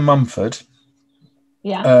asked Dan Mumford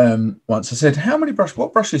once, I said,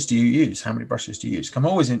 what brushes do you use? How many brushes do you use? I'm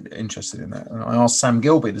always interested in that. And I asked Sam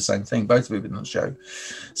Gilby the same thing. Both of you have been on the show.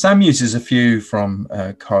 Sam uses a few from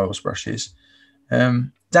Kyle's brushes.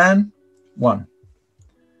 Dan, one.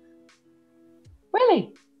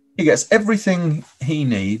 Really? He gets everything he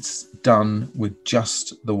needs done with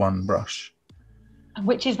just the one brush.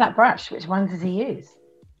 Which is that brush? Which one does he use?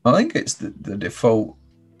 I think it's the default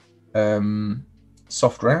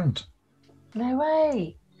soft round. No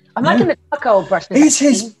way. I'm liking the charcoal brush. It's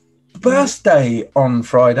his birthday on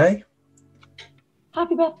Friday.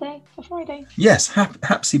 Happy birthday for Friday. Yes,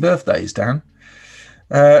 happy birthdays, Dan.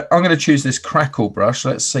 I'm going to choose this crackle brush.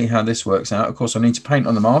 Let's see how this works out. Of course, I need to paint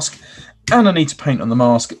on the mask, and I need to paint on the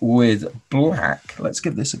mask with black. Let's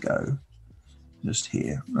give this a go. Just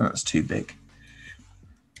here. Oh, that's too big.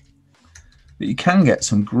 But you can get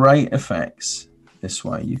some great effects this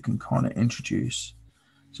way. You can kind of introduce.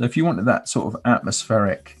 So if you wanted that sort of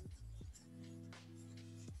atmospheric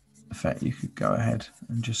effect, you could go ahead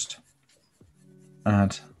and just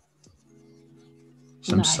add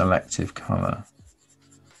some selective color.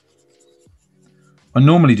 I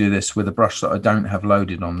normally do this with a brush that I don't have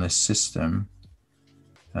loaded on this system.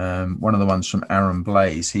 One of the ones from Aaron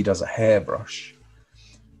Blaze, he does a hair brush,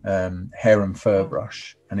 hair and fur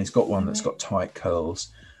brush, and he's got one that's got tight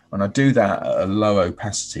curls. And I do that at a low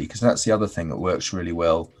opacity because that's the other thing that works really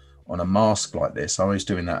well on a mask like this. I was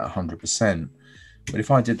doing that at 100%. But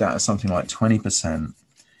if I did that at something like 20%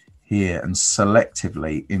 here and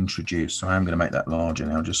selectively introduce, so I am going to make that larger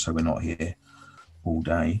now just so we're not here all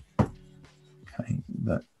day. Okay,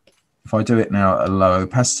 but if I do it now at a low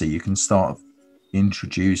opacity, you can start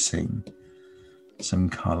introducing some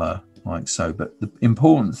color like so. But the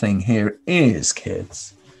important thing here is,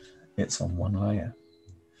 kids, it's on one layer.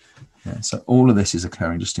 Yeah, so all of this is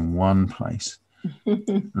occurring just in one place.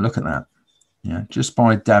 Look at that. Yeah, just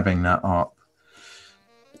by dabbing that up.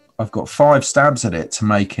 I've got 5 stabs at it to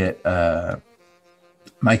make it up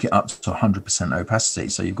to 100% opacity.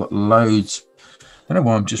 So you've got loads. I don't know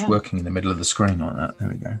why I'm just working in the middle of the screen like that. There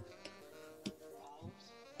we go.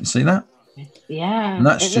 You see that? Yeah. And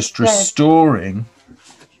that's just restoring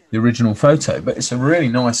the original photo, but it's a really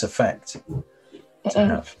nice effect to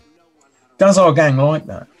have. Does our gang like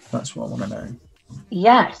that? That's what I want to know.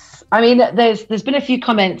 Yes. I mean, there's been a few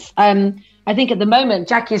comments. I think at the moment,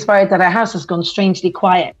 Jackie's worried that our house has gone strangely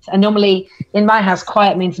quiet. And normally in my house,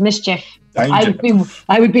 quiet means mischief. I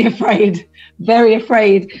would be afraid, very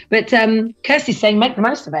afraid. But Kirsty's saying make the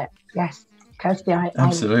most of it. Yes, Kirsty,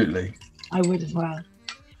 absolutely. I would as well.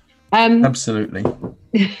 Absolutely.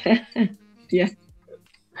 Yeah.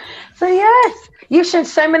 So yes, you've shown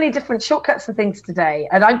so many different shortcuts and things today,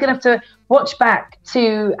 and I'm gonna have to watch back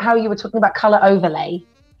to how you were talking about color overlay,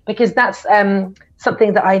 because that's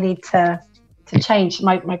something that I need to change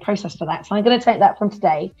my process for that. So I'm going to take that from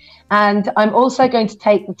today, and I'm also going to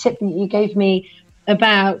take the tip that you gave me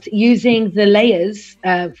about using the layers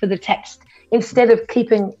for the text instead of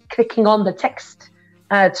clicking on the text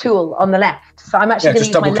tool on the left. So I'm actually going to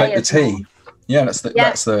use double my click layers the T. more. Yeah, that's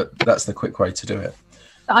the quick way to do it.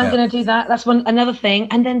 So I'm going to do that. That's another thing.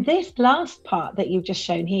 And then this last part that you've just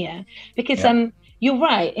shown here, because you're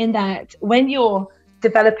right in that when you're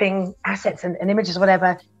developing assets and images or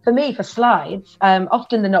whatever, for me, for slides,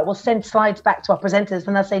 often than not, we'll send slides back to our presenters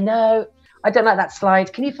and they'll say, no, I don't like that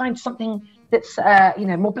slide. Can you find something that's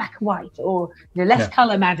more black and white, or less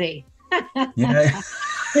color, Maddie? Yeah.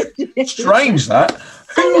 Strange that.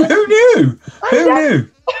 Who knew? Who knew?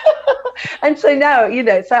 And so now,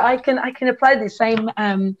 so I can apply the same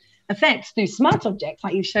effects through smart objects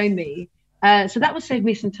like you've shown me. So that will save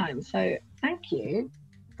me some time. So thank you.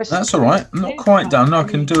 That's all right. I'm not quite done. I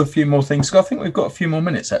can do a few more things. I think we've got a few more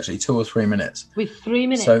minutes, actually, 2 or 3 minutes. With 3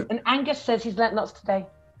 minutes. So, and Angus says he's learnt lots today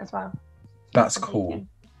as well. That's cool.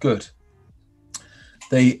 Good.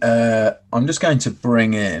 I'm just going to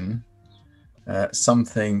bring in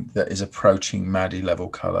something that is approaching Maddy level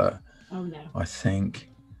color. Oh no. I think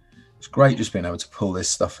it's great just being able to pull this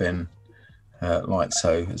stuff in like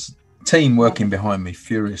so. There's a team working behind me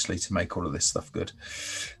furiously to make all of this stuff good.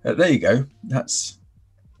 There you go. That's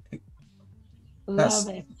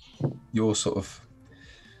your sort of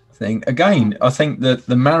thing. Again, I think that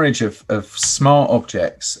the marriage of smart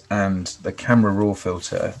objects and the camera raw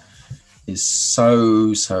filter is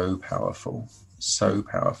so powerful. So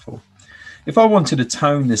powerful. If I wanted to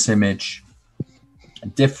tone this image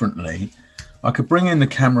differently, I could bring in the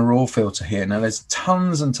camera raw filter here. Now there's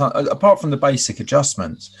tons and tons, apart from the basic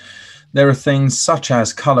adjustments, there are things such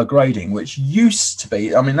as color grading, which used to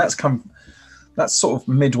be, I mean, that's sort of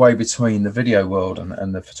midway between the video world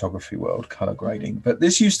and the photography world, color grading. But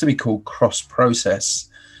this used to be called cross process,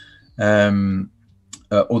 or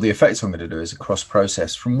the effect I'm going to do is a cross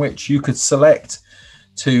process, from which you could select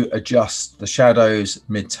to adjust the shadows,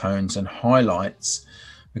 midtones, and highlights.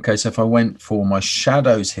 Okay, so if I went for my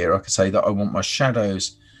shadows here, I could say that I want my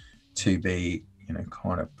shadows to be,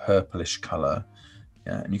 kind of purplish color.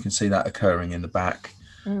 Yeah, and you can see that occurring in the back,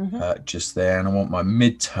 just there. And I want my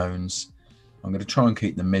midtones. I'm going to try and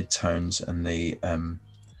keep the midtones and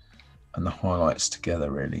the highlights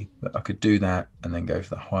together, really. But I could do that and then go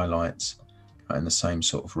for the highlights in the same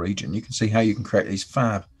sort of region. You can see how you can create these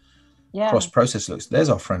fab cross-process looks. There's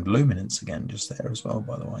our friend Luminance again, just there as well,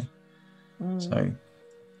 by the way. So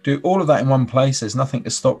do all of that in one place. There's nothing to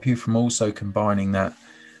stop you from also combining that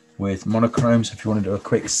with monochromes. If you want to do a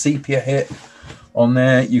quick sepia hit on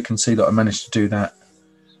there, you can see that I managed to do that.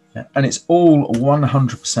 And it's all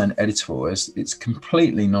 100% editable. It's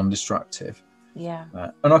completely non-destructive. Yeah.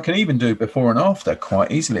 And I can even do before and after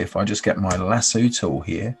quite easily if I just get my lasso tool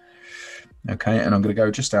here. Okay, and I'm going to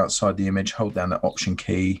go just outside the image, hold down the Option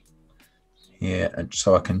key here, and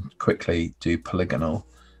so I can quickly do polygonal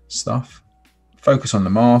stuff. Focus on the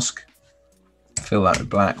mask, fill that with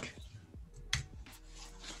black.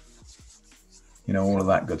 All of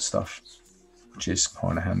that good stuff, which is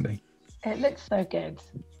kind of handy. It looks so good.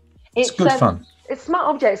 It's good fun. It's smart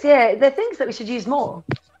objects, yeah. They're things that we should use more.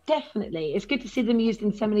 definitely. It's good to see them used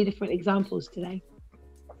in so many different examples today.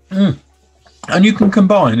 And you can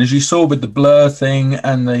combine, as you saw with the blur thing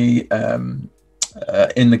and the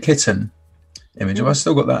in the kitten image. Have I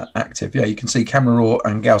still got that active? Yeah, you can see camera raw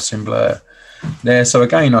and Gaussian blur there. So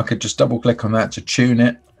again, I could just double click on that to tune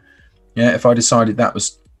it. Yeah, if I decided that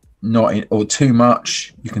was not or too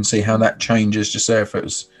much, you can see how that changes just there. If it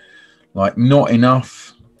was like not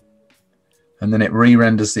enough, and then it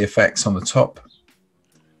re-renders the effects on the top.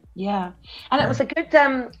 Yeah, and it was a good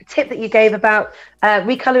tip that you gave about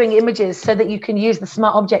recoloring images so that you can use the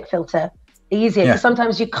smart object filter easier, because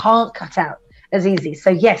sometimes you can't cut out as easy. So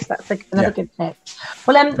yes, that's another good tip.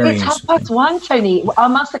 Well, it's 1:30, Tony. Our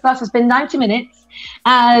masterclass has been 90 minutes,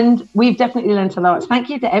 and we've definitely learned a lot. Thank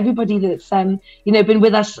you to everybody that's been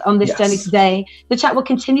with us on this journey today. The chat will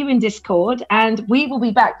continue in Discord, and we will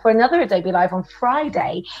be back for another Adobe Live on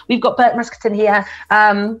Friday. We've got Bert Muskerton here.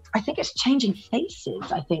 I think it's changing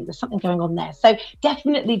faces. I think there's something going on there. So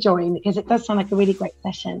definitely join, because it does sound like a really great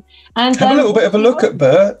session. And have a little bit of a look at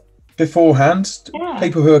Bert beforehand.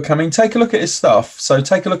 People who are coming, take a look at his stuff. So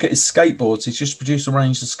take a look at his skateboards. He's just produced a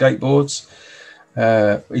range of skateboards.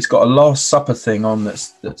 He's got a Last Supper thing on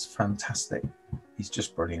that's fantastic. He's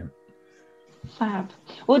just brilliant. Fab.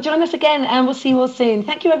 Well, join us again, and we'll see you all soon.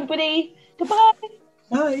 Thank you, everybody. Goodbye.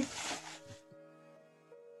 Bye.